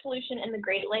reduced pollution in the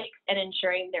Great Lakes and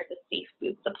ensuring there's a safe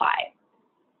food supply.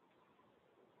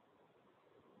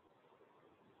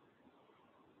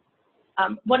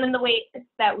 One of the ways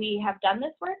that we have done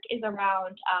this work is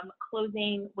around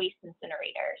closing waste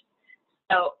incinerators.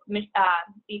 So the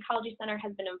Ecology Center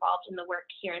has been involved in the work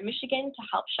here in Michigan to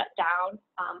help shut down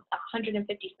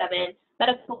 157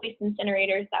 medical waste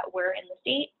incinerators that were in the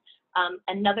state.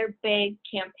 Another big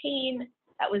campaign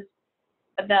that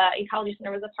the Ecology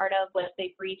Center was a part of was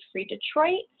the Breathe Free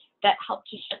Detroit that helped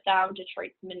to shut down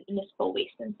Detroit's municipal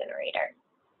waste incinerator.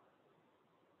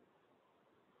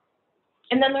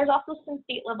 And then there's also some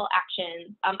state level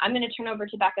actions. I'm going to turn over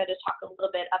to Becca to talk a little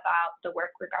bit about the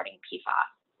work regarding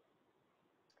PFAS.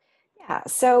 Yeah,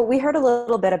 so we heard a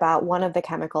little bit about one of the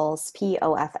chemicals,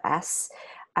 POFS,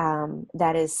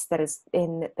 that is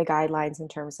in the guidelines in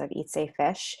terms of Eat Safe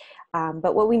Fish.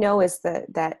 But what we know is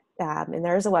and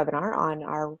there is a webinar on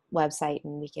our website,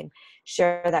 and we can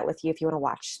share that with you if you want to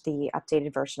watch the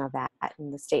updated version of that.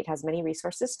 And the state has many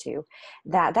resources too.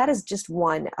 That is just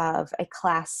one of a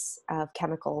class of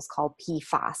chemicals called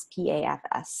PFAS,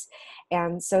 PAFS.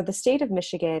 And so the state of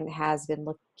Michigan has been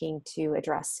looking to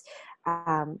address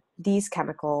these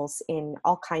chemicals in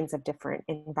all kinds of different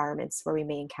environments where we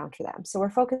may encounter them. So we're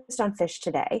focused on fish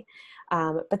today,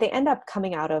 but they end up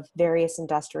coming out of various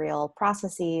industrial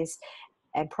processes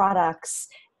and products,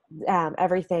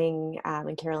 everything,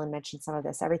 and Carolyn mentioned some of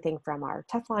this, everything from our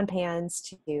Teflon pans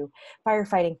to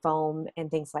firefighting foam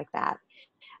and things like that.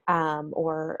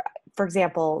 Or, for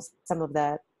example, some of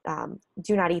the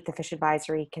do not eat the fish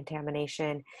advisory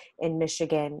contamination in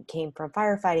Michigan came from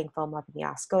firefighting foam up in the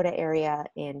Oscoda area,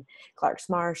 in Clark's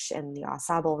Marsh, and the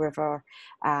Osable River,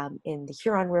 in the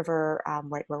Huron River,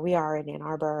 right where we are in Ann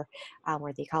Arbor,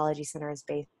 where the Ecology Center is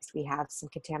based. We have some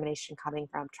contamination coming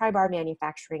from tri-bar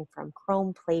manufacturing from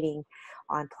chrome plating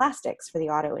on plastics for the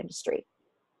auto industry.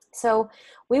 So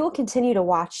we will continue to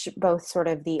watch both sort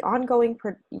of the ongoing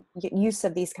use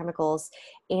of these chemicals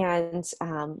and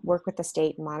work with the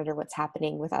state and monitor what's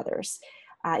happening with others.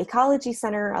 Ecology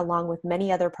Center, along with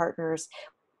many other partners,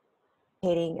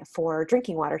 for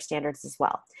drinking water standards as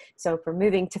well. So from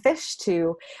moving to fish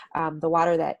to the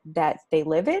water that they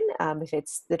live in, if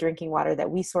it's the drinking water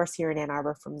that we source here in Ann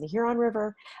Arbor from the Huron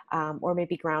River, or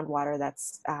maybe groundwater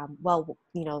that's,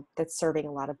 that's serving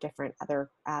a lot of different other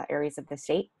areas of the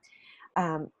state.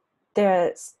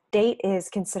 The state is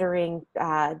considering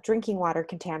drinking water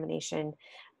contamination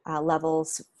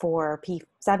levels for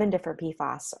 7 different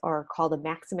PFAS, or called a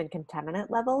maximum contaminant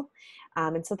level.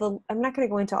 And so I'm not going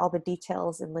to go into all the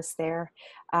details and list there.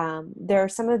 There are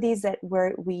some of these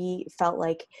where we felt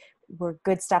like were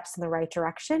good steps in the right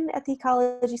direction at the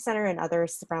Ecology Center, and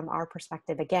others from our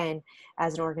perspective, again,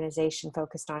 as an organization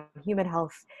focused on human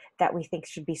health, that we think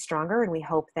should be stronger. And we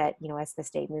hope that, as the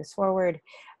state moves forward,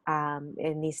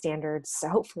 and these standards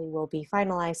hopefully will be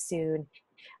finalized soon,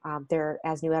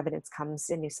 as new evidence comes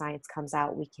and new science comes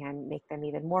out, we can make them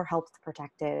even more health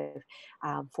protective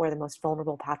for the most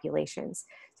vulnerable populations.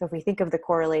 So if we think of the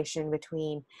correlation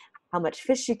between how much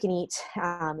fish you can eat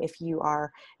if you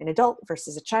are an adult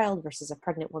versus a child versus a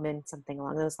pregnant woman, something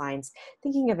along those lines,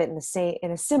 thinking of it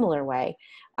in a similar way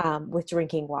with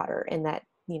drinking water, and that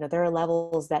there are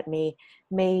levels that may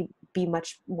be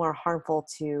much more harmful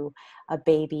to a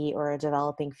baby or a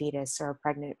developing fetus or a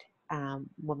pregnant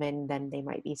woman than they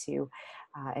might be to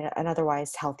an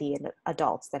otherwise healthy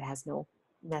adult that has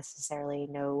necessarily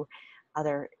no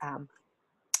other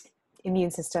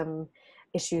immune system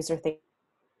issues or things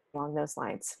along those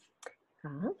lines.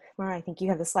 Mara, I think you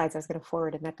have the slides I was going to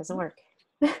forward, and that doesn't work.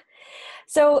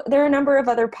 So there are a number of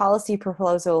other policy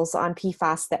proposals on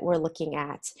PFAS that we're looking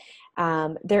at.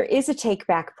 There is a take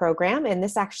back program, and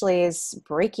this actually is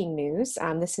breaking news.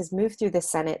 This has moved through the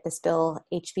Senate, this bill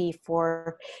HB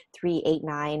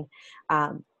 4389.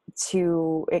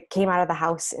 It came out of the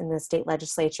House in the state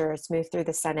legislature. It's moved through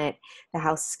the Senate. The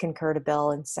House has concurred a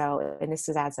bill. And this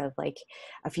is as of like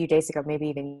a few days ago, maybe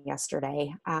even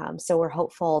yesterday. So we're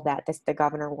hopeful that the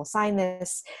governor will sign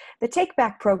this. The Take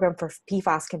Back program for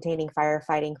PFAS containing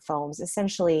firefighting foams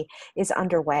essentially is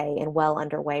underway and well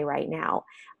underway right now.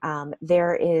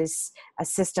 There is a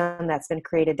system that's been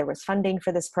created. There was funding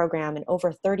for this program, and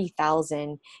over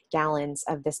 30,000 gallons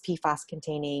of this PFAS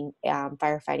containing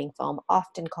firefighting foam,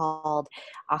 often called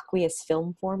aqueous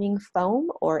film forming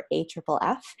foam, or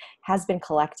AFFF, has been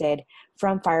collected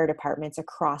from fire departments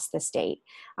across the state.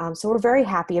 So we're very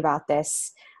happy about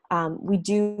this. We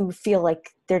do feel like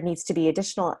there needs to be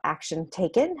additional action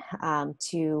taken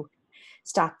to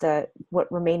stop what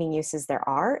remaining uses there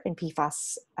are in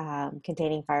PFAS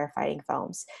containing firefighting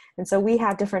foams. And so we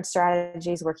have different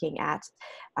strategies working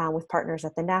with partners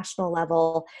at the national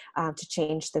level to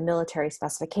change the military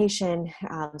specification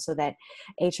so that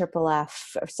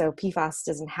AFFF, so PFAS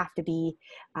doesn't have to be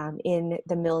in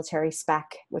the military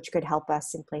spec, which could help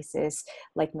us in places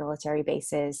like military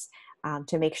bases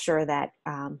to make sure that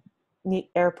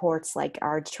airports like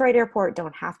our Detroit airport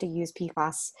don't have to use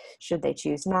PFAS should they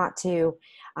choose not to.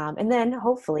 And then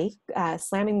hopefully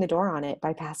slamming the door on it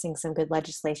by passing some good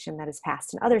legislation that is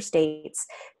passed in other states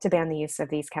to ban the use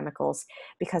of these chemicals,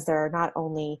 because there are not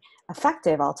only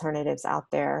effective alternatives out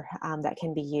there that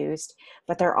can be used,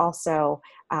 but there are also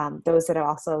those that have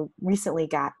also recently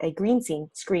got a green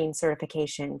screen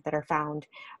certification that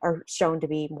are shown to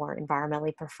be more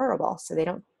environmentally preferable. So they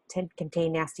don't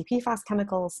contain nasty PFAS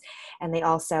chemicals, and they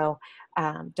also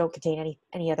don't contain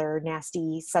any other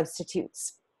nasty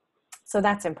substitutes. So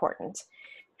that's important.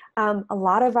 A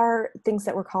lot of our things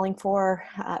that we're calling for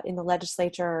in the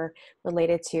legislature are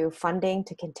related to funding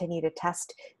to continue to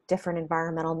test different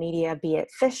environmental media, be it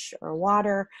fish or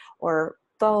water or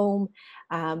foam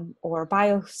or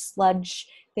biosludge,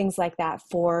 things like that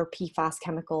for PFAS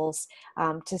chemicals,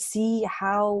 to see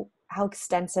how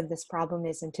extensive this problem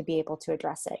is and to be able to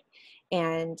address it.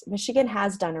 And Michigan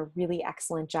has done a really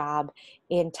excellent job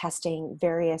in testing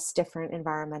various different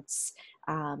environments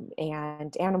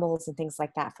and animals and things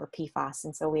like that for PFAS.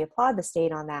 And so we applaud the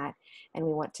state on that, and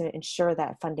we want to ensure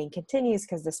that funding continues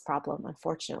because this problem,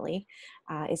 unfortunately,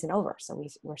 isn't over. So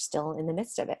we're still in the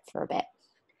midst of it for a bit.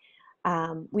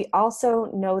 We also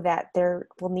know that there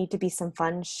will need to be some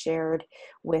funds shared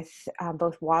with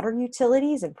both water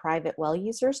utilities and private well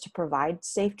users to provide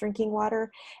safe drinking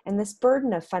water. And this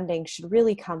burden of funding should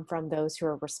really come from those who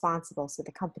are responsible, so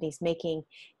the companies making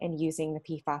and using the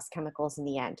PFAS chemicals in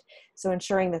the end. So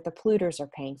ensuring that the polluters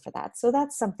are paying for that. So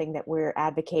that's something that we're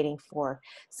advocating for,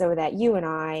 so that you and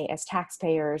I, as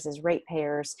taxpayers, as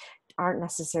ratepayers, aren't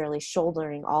necessarily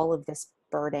shouldering all of this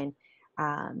burden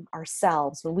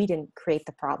ourselves when we didn't create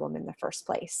the problem in the first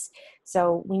place.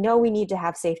 So we know we need to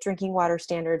have safe drinking water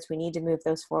standards. We need to move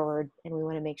those forward, and we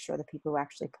want to make sure the people who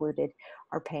actually polluted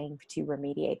are paying to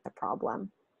remediate the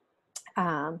problem.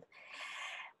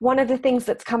 One of the things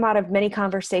that's come out of many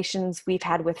conversations we've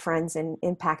had with friends in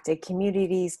impacted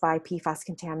communities by PFAS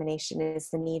contamination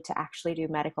is the need to actually do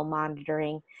medical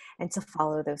monitoring and to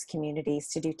follow those communities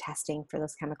to do testing for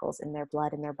those chemicals in their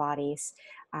blood and their bodies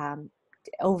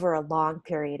over a long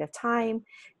period of time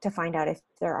to find out if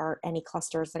there are any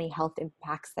clusters, any health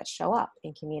impacts that show up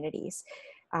in communities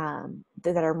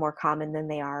that are more common than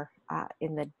they are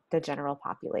in the general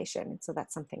population. So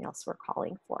that's something else we're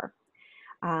calling for.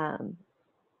 And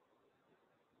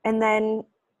then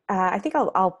I think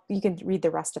you can read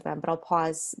the rest of them, but I'll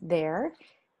pause there.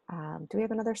 Do we have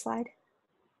another slide?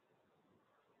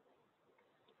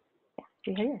 Yeah, do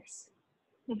you have yours?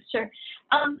 Sure.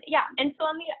 Yeah, and so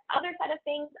on the other side of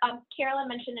things, Carolyn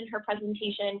mentioned in her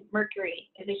presentation, mercury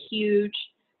is a huge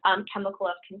chemical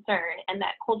of concern, and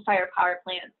that coal-fired power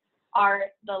plants are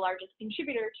the largest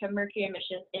contributor to mercury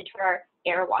emissions into our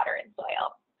air, water, and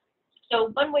soil.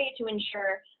 So one way to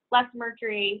ensure less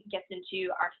mercury gets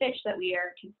into our fish that we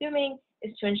are consuming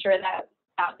is to ensure that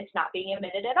it's not being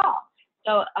emitted at all.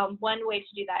 So one way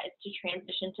to do that is to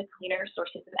transition to cleaner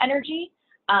sources of energy.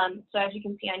 So as you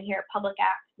can see on here, Public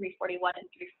Acts 341 and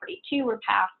 342 were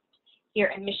passed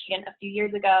here in Michigan a few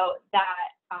years ago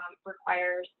that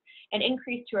requires an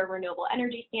increase to our renewable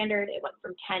energy standard. It went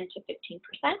from 10 to 15%,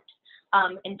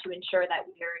 and to ensure that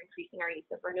we are increasing our use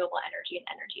of renewable energy and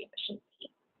energy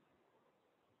efficiency.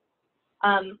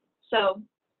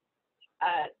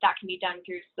 That can be done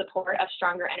through support of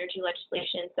stronger energy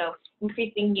legislation. So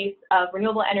increasing use of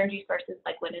renewable energy sources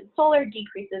like wind and solar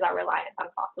decreases our reliance on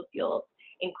fossil fuels,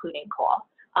 including coal.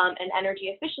 And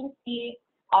energy efficiency,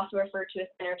 also referred to as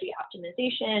energy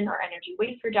optimization or energy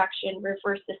waste reduction,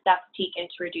 refers to steps taken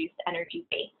to reduce energy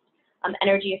waste.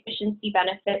 Energy efficiency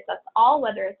benefits us all,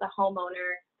 whether it's a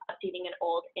homeowner updating an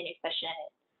old inefficient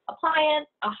appliance,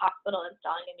 a hospital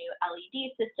installing a new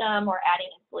LED system, or adding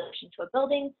insulation to a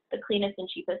building. The cleanest and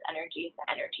cheapest energy is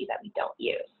the energy that we don't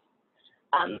use.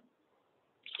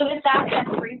 So with that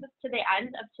brings us to the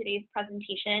end of today's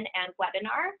presentation and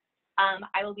webinar.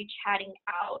 I will be chatting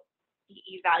out the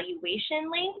evaluation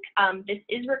link. This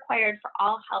is required for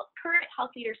all current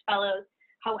Health Leaders Fellows.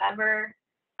 However,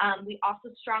 we also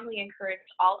strongly encourage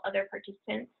all other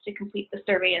participants to complete the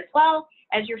survey as well,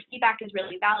 as your feedback is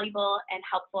really valuable and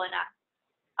helpful in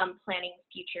us planning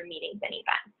future meetings and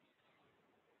events.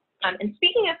 And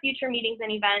speaking of future meetings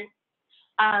and events,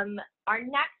 our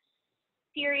next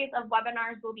series of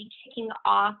webinars will be kicking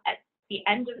off at the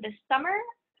end of this summer.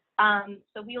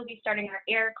 So we will be starting our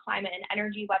air, climate, and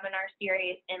energy webinar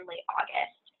series in late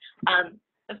August.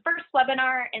 The first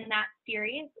webinar in that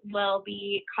series will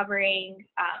be covering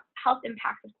health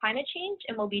impacts of climate change,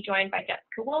 and we'll be joined by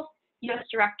Jessica Wolf, U.S.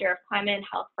 Director of Climate and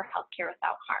Health for Healthcare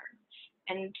Without Harm.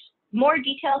 And more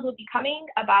details will be coming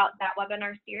about that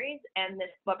webinar series and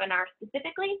this webinar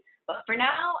specifically, but for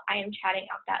now, I am chatting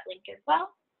out that link as well,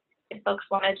 if folks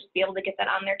want to just be able to get that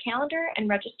on their calendar and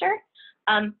register.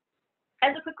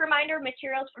 As a quick reminder,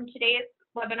 materials from today's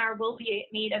webinar will be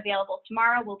made available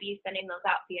tomorrow. We'll be sending those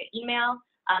out via email.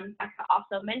 Becca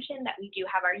also mentioned that we do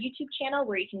have our YouTube channel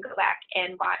where you can go back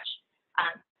and watch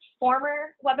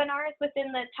former webinars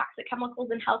within the Toxic Chemicals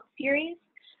and Health series.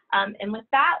 And with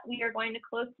that, we are going to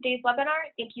close today's webinar.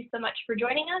 Thank you so much for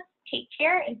joining us. Take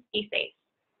care and stay safe.